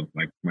entrepreneurs too.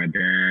 Like my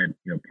dad,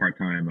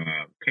 part-time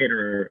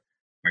caterer.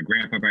 My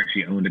grandpa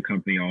actually owned a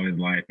company all his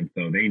life, and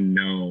so they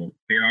know.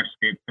 They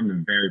actually, from the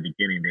very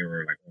beginning, they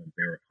were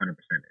 100%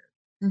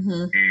 in.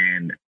 Mm-hmm.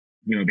 And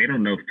they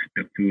don't know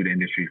the food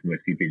industry from a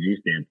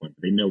CPG standpoint,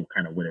 but they know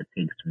kind of what it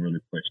takes to really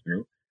push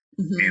through.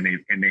 Mm-hmm.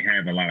 And they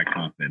have a lot of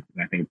confidence.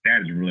 And I think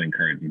that is really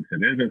encouraging. So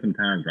there's been some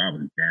times where I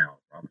was down.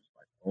 I was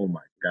like, oh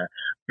my God.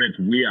 But it's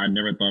weird. I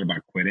never thought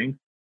about quitting.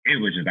 It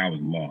was just I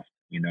was lost.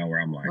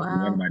 Where I'm like,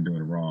 wow, what am I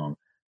doing wrong?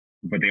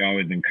 But they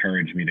always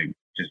encourage me to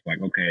just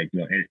like, okay,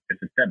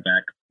 it's a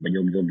setback, but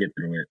you'll get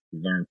through it,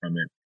 learn from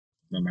it.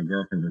 But my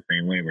girlfriend's the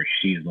same way, where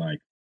she's like,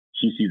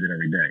 she sees it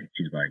every day.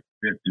 She's like,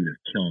 this dude is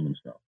killing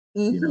himself,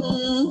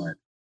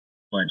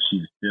 but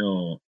she's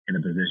still in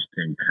a position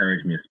to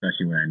encourage me,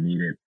 especially when I need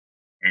it.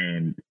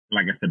 And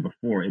like I said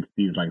before, it's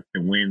these like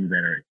the wins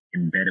that are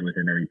embedded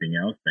within everything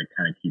else that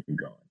kind of keep it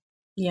going.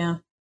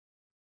 Yeah.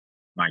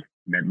 Like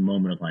that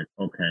moment of like,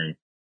 okay,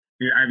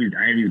 I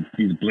have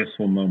these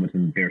blissful moments,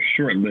 and they're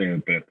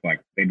short-lived, but it's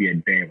like maybe a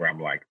day where I'm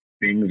like,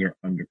 things are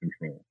under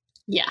control.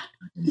 Yeah.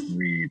 I can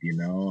breathe, and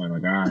like,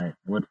 all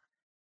right,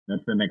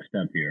 that's the next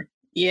step here.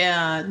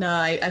 Yeah, no,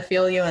 I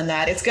feel you in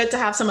that. It's good to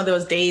have some of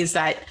those days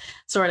that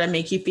sort of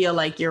make you feel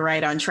like you're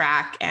right on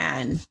track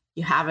and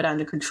you have it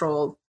under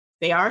control.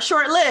 They are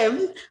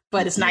short-lived,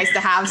 but it's nice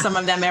to have some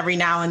of them every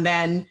now and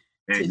then.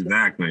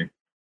 Exactly.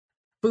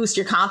 Boost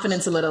your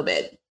confidence a little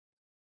bit.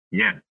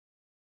 Yeah.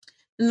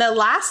 And the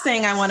last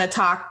thing I want to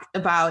talk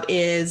about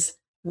is,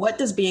 what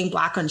does being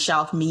Black on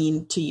Shelf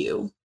mean to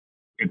you?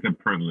 It's a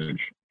privilege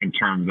in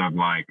terms of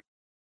like,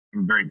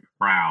 I'm very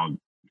proud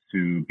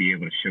to be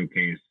able to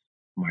showcase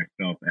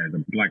myself as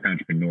a Black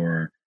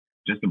entrepreneur,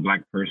 just a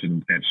Black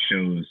person that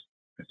shows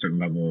a certain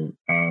level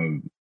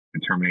of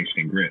determination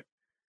and grit.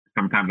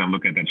 Sometimes I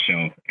look at that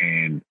shelf,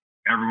 and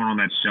everyone on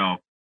that shelf,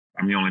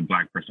 I'm the only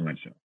Black person on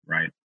that shelf,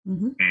 right?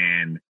 Mm-hmm.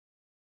 And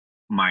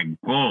my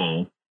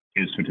goal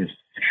is to just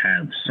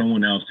have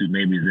someone else who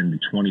maybe is in the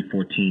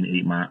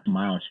 2014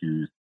 8-mile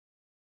shoes,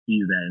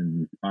 sees that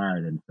and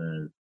inspired and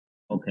says,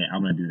 okay,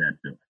 I'm going to do that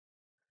too.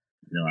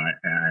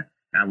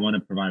 I want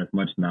to provide as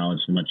much knowledge,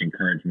 as much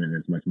encouragement,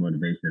 as much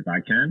motivation as I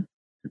can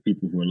to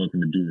people who are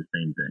looking to do the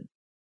same thing.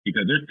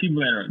 Because there's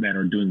people that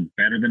are doing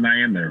better than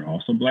I am that are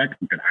also Black,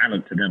 that I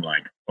look to them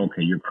like,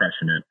 okay, you're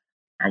crushing it.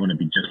 I want to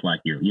be just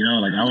like you.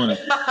 Like I want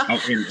to,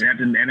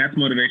 and that's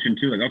motivation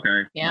too. Like,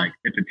 okay, like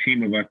it's a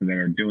team of us that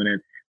are doing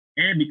it.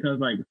 And because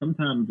like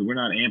sometimes we're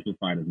not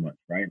amplified as much,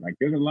 right? Like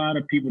there's a lot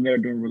of people that are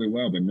doing really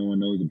well, but no one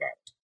knows about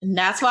it. And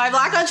that's why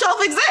Black on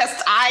Shelf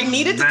exists. I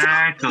needed to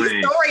tell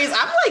these stories.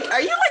 I'm like,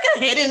 are you like a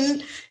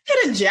hidden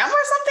gem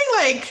or something?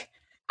 Like,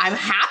 I'm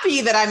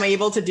happy that I'm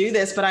able to do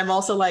this, but I'm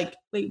also like,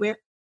 wait, where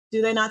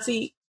do they not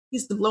see?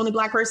 he's the only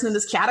Black person in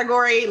this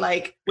category.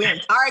 Like, we're in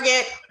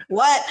Target.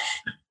 What?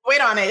 Wait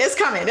on it. It's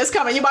coming. It's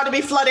coming. You're about to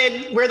be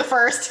flooded. We're the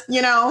first,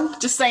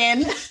 just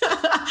saying.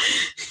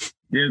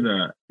 There's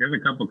a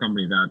couple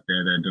companies out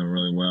there that are doing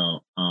really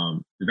well.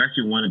 There's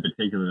actually one in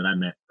particular that I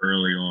met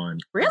early on.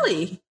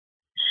 Really?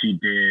 She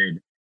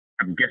did,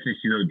 I'm guessing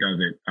she still does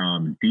it,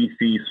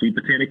 DC Sweet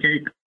Potato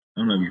Cake. I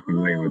don't know if you're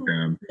familiar with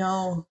them.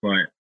 No.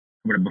 But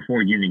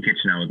before Union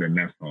Kitchen, I was at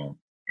mess hall.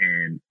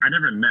 And I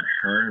never met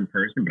her in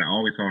person, but I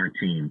always saw her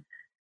team.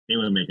 They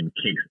were making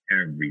cakes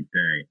every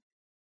day.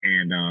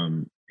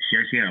 And she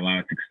actually had a lot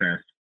of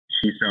success.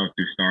 She sells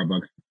through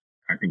Starbucks,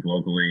 I think,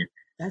 locally.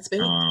 That's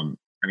big.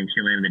 I think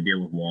she landed a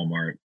deal with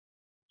Walmart.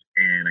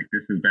 And like,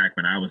 this is back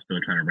when I was still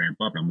trying to ramp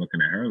up. And I'm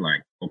looking at her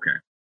like, okay,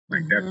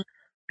 like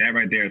that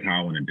right there is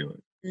how I want to do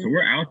it. So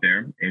we're out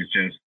there. It's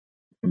just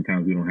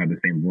sometimes we don't have the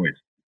same voice.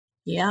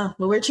 Yeah,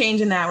 well, we're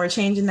changing that. We're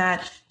changing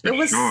that. It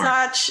was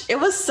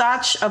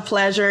such a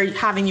pleasure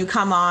having you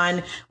come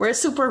on. We're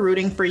super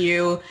rooting for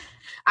you.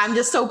 I'm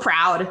just so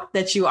proud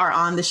that you are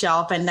on the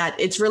shelf and that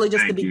it's really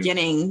just the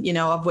beginning,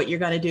 of what you're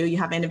going to do. You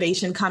have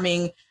innovation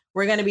coming.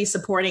 We're going to be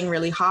supporting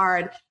really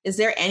hard. Is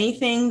there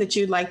anything that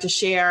you'd like to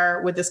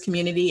share with this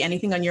community?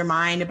 Anything on your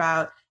mind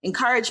about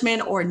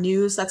encouragement or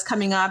news that's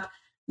coming up?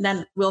 And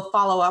then we'll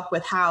follow up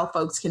with how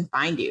folks can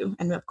find you.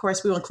 And of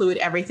course, we will include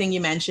everything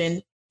you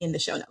mentioned in the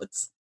show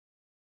notes.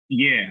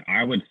 Yeah,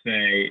 I would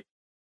say,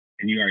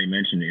 and you already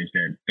mentioned it, is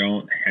that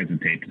don't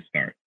hesitate to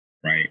start,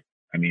 right?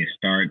 I mean,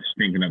 start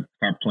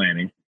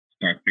planning,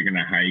 start figuring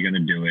out how you're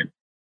going to do it,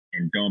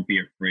 and don't be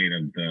afraid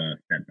of the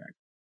setbacks,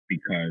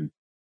 because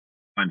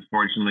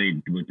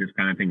unfortunately, with this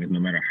kind of thing, is no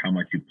matter how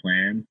much you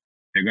plan,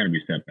 there are going to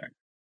be setbacks.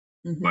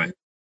 But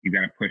you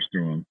got to push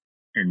through them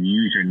and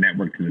use your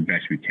network to the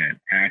best you can.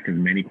 Ask as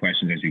many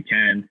questions as you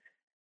can,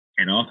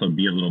 and also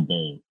be a little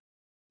bold.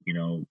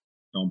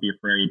 Don't be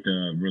afraid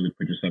to really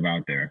put yourself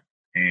out there.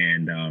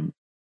 And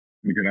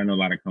because I know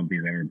a lot of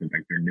companies that are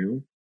like, they're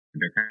new, but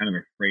they're kind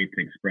of afraid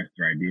to express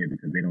their idea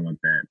because they don't want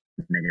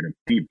that negative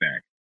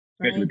feedback,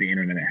 especially with the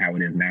internet and how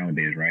it is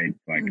nowadays, right?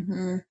 Like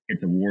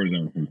it's a war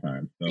zone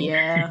sometimes. So,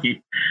 I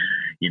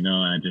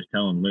just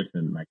tell them,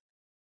 listen, like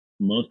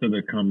most of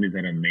the companies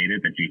that have made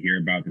it that you hear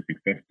about the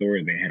success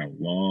stories, they had a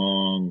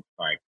long,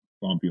 like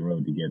bumpy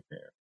road to get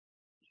there.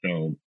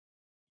 So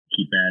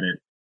keep at it.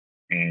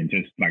 And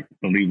just like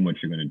believe in what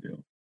you're going to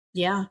do.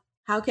 Yeah.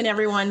 How can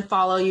everyone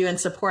follow you and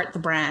support the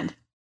brand?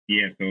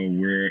 Yeah. So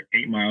we're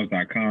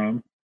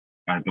 8miles.com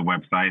as the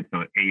website.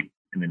 So 8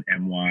 and then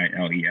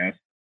MYLES.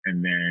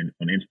 And then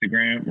on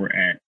Instagram, we're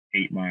at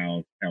 8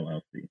 Miles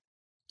LLC.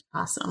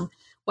 Awesome.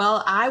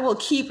 Well, I will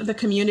keep the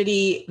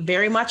community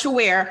very much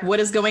aware of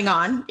what is going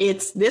on.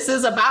 This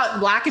is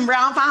about Black and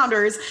Brown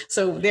founders.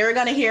 So they're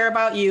going to hear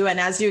about you. And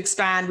as you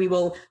expand, we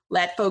will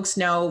let folks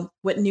know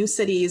what new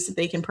cities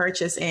they can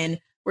purchase in.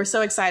 We're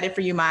so excited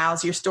for you,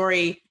 Miles. Your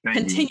story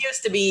continues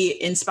to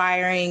be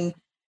inspiring.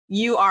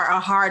 You are a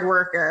hard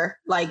worker,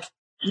 like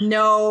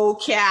no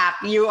cap.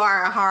 You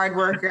are a hard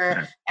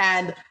worker.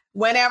 And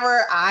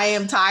whenever I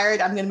am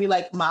tired, I'm going to be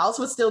like, Miles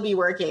would still be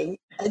working.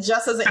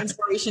 Just as an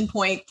inspiration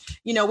point,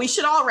 we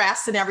should all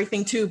rest and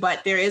everything too,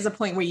 but there is a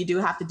point where you do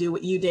have to do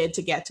what you did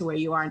to get to where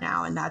you are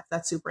now. And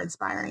that's super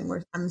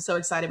inspiring. I'm so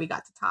excited we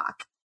got to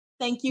talk.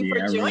 Thank you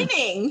for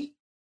joining.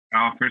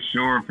 Oh, for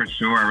sure.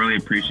 I really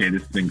appreciate it.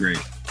 It's been great.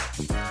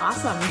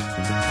 Awesome.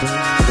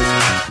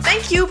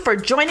 Thank you for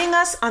joining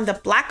us on the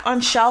Black on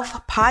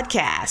Shelf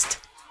podcast.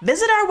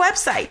 Visit our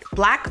website,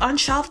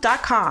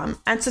 blackonshelf.com,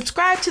 and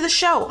subscribe to the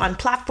show on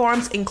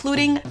platforms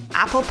including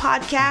Apple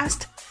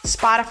Podcast,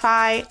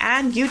 Spotify,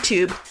 and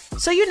YouTube,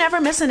 so you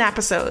never miss an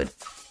episode.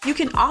 You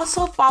can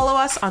also follow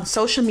us on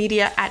social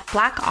media at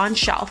Black on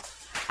Shelf.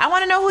 I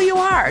want to know who you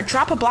are.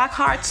 Drop a Black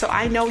heart so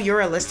I know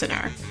you're a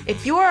listener.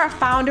 If you are a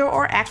founder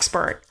or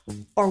expert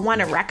or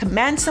want to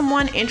recommend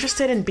someone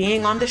interested in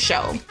being on the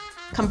show,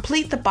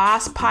 complete the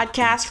Boss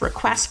Podcast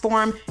request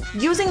form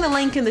using the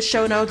link in the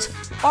show notes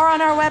or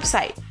on our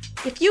website.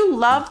 If you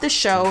love the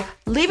show,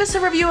 leave us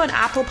a review on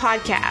Apple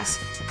Podcasts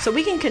so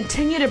we can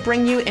continue to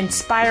bring you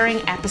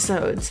inspiring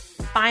episodes.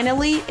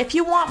 Finally, if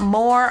you want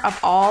more of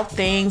all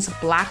things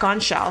Black on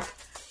Shelf,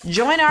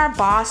 join our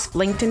Boss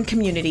LinkedIn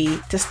community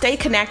to stay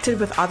connected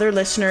with other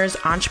listeners,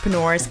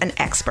 entrepreneurs, and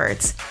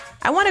experts.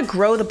 I want to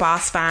grow the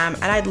Boss Fam,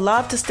 and I'd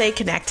love to stay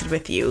connected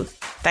with you.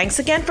 Thanks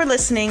again for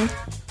listening.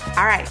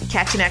 All right,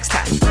 catch you next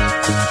time.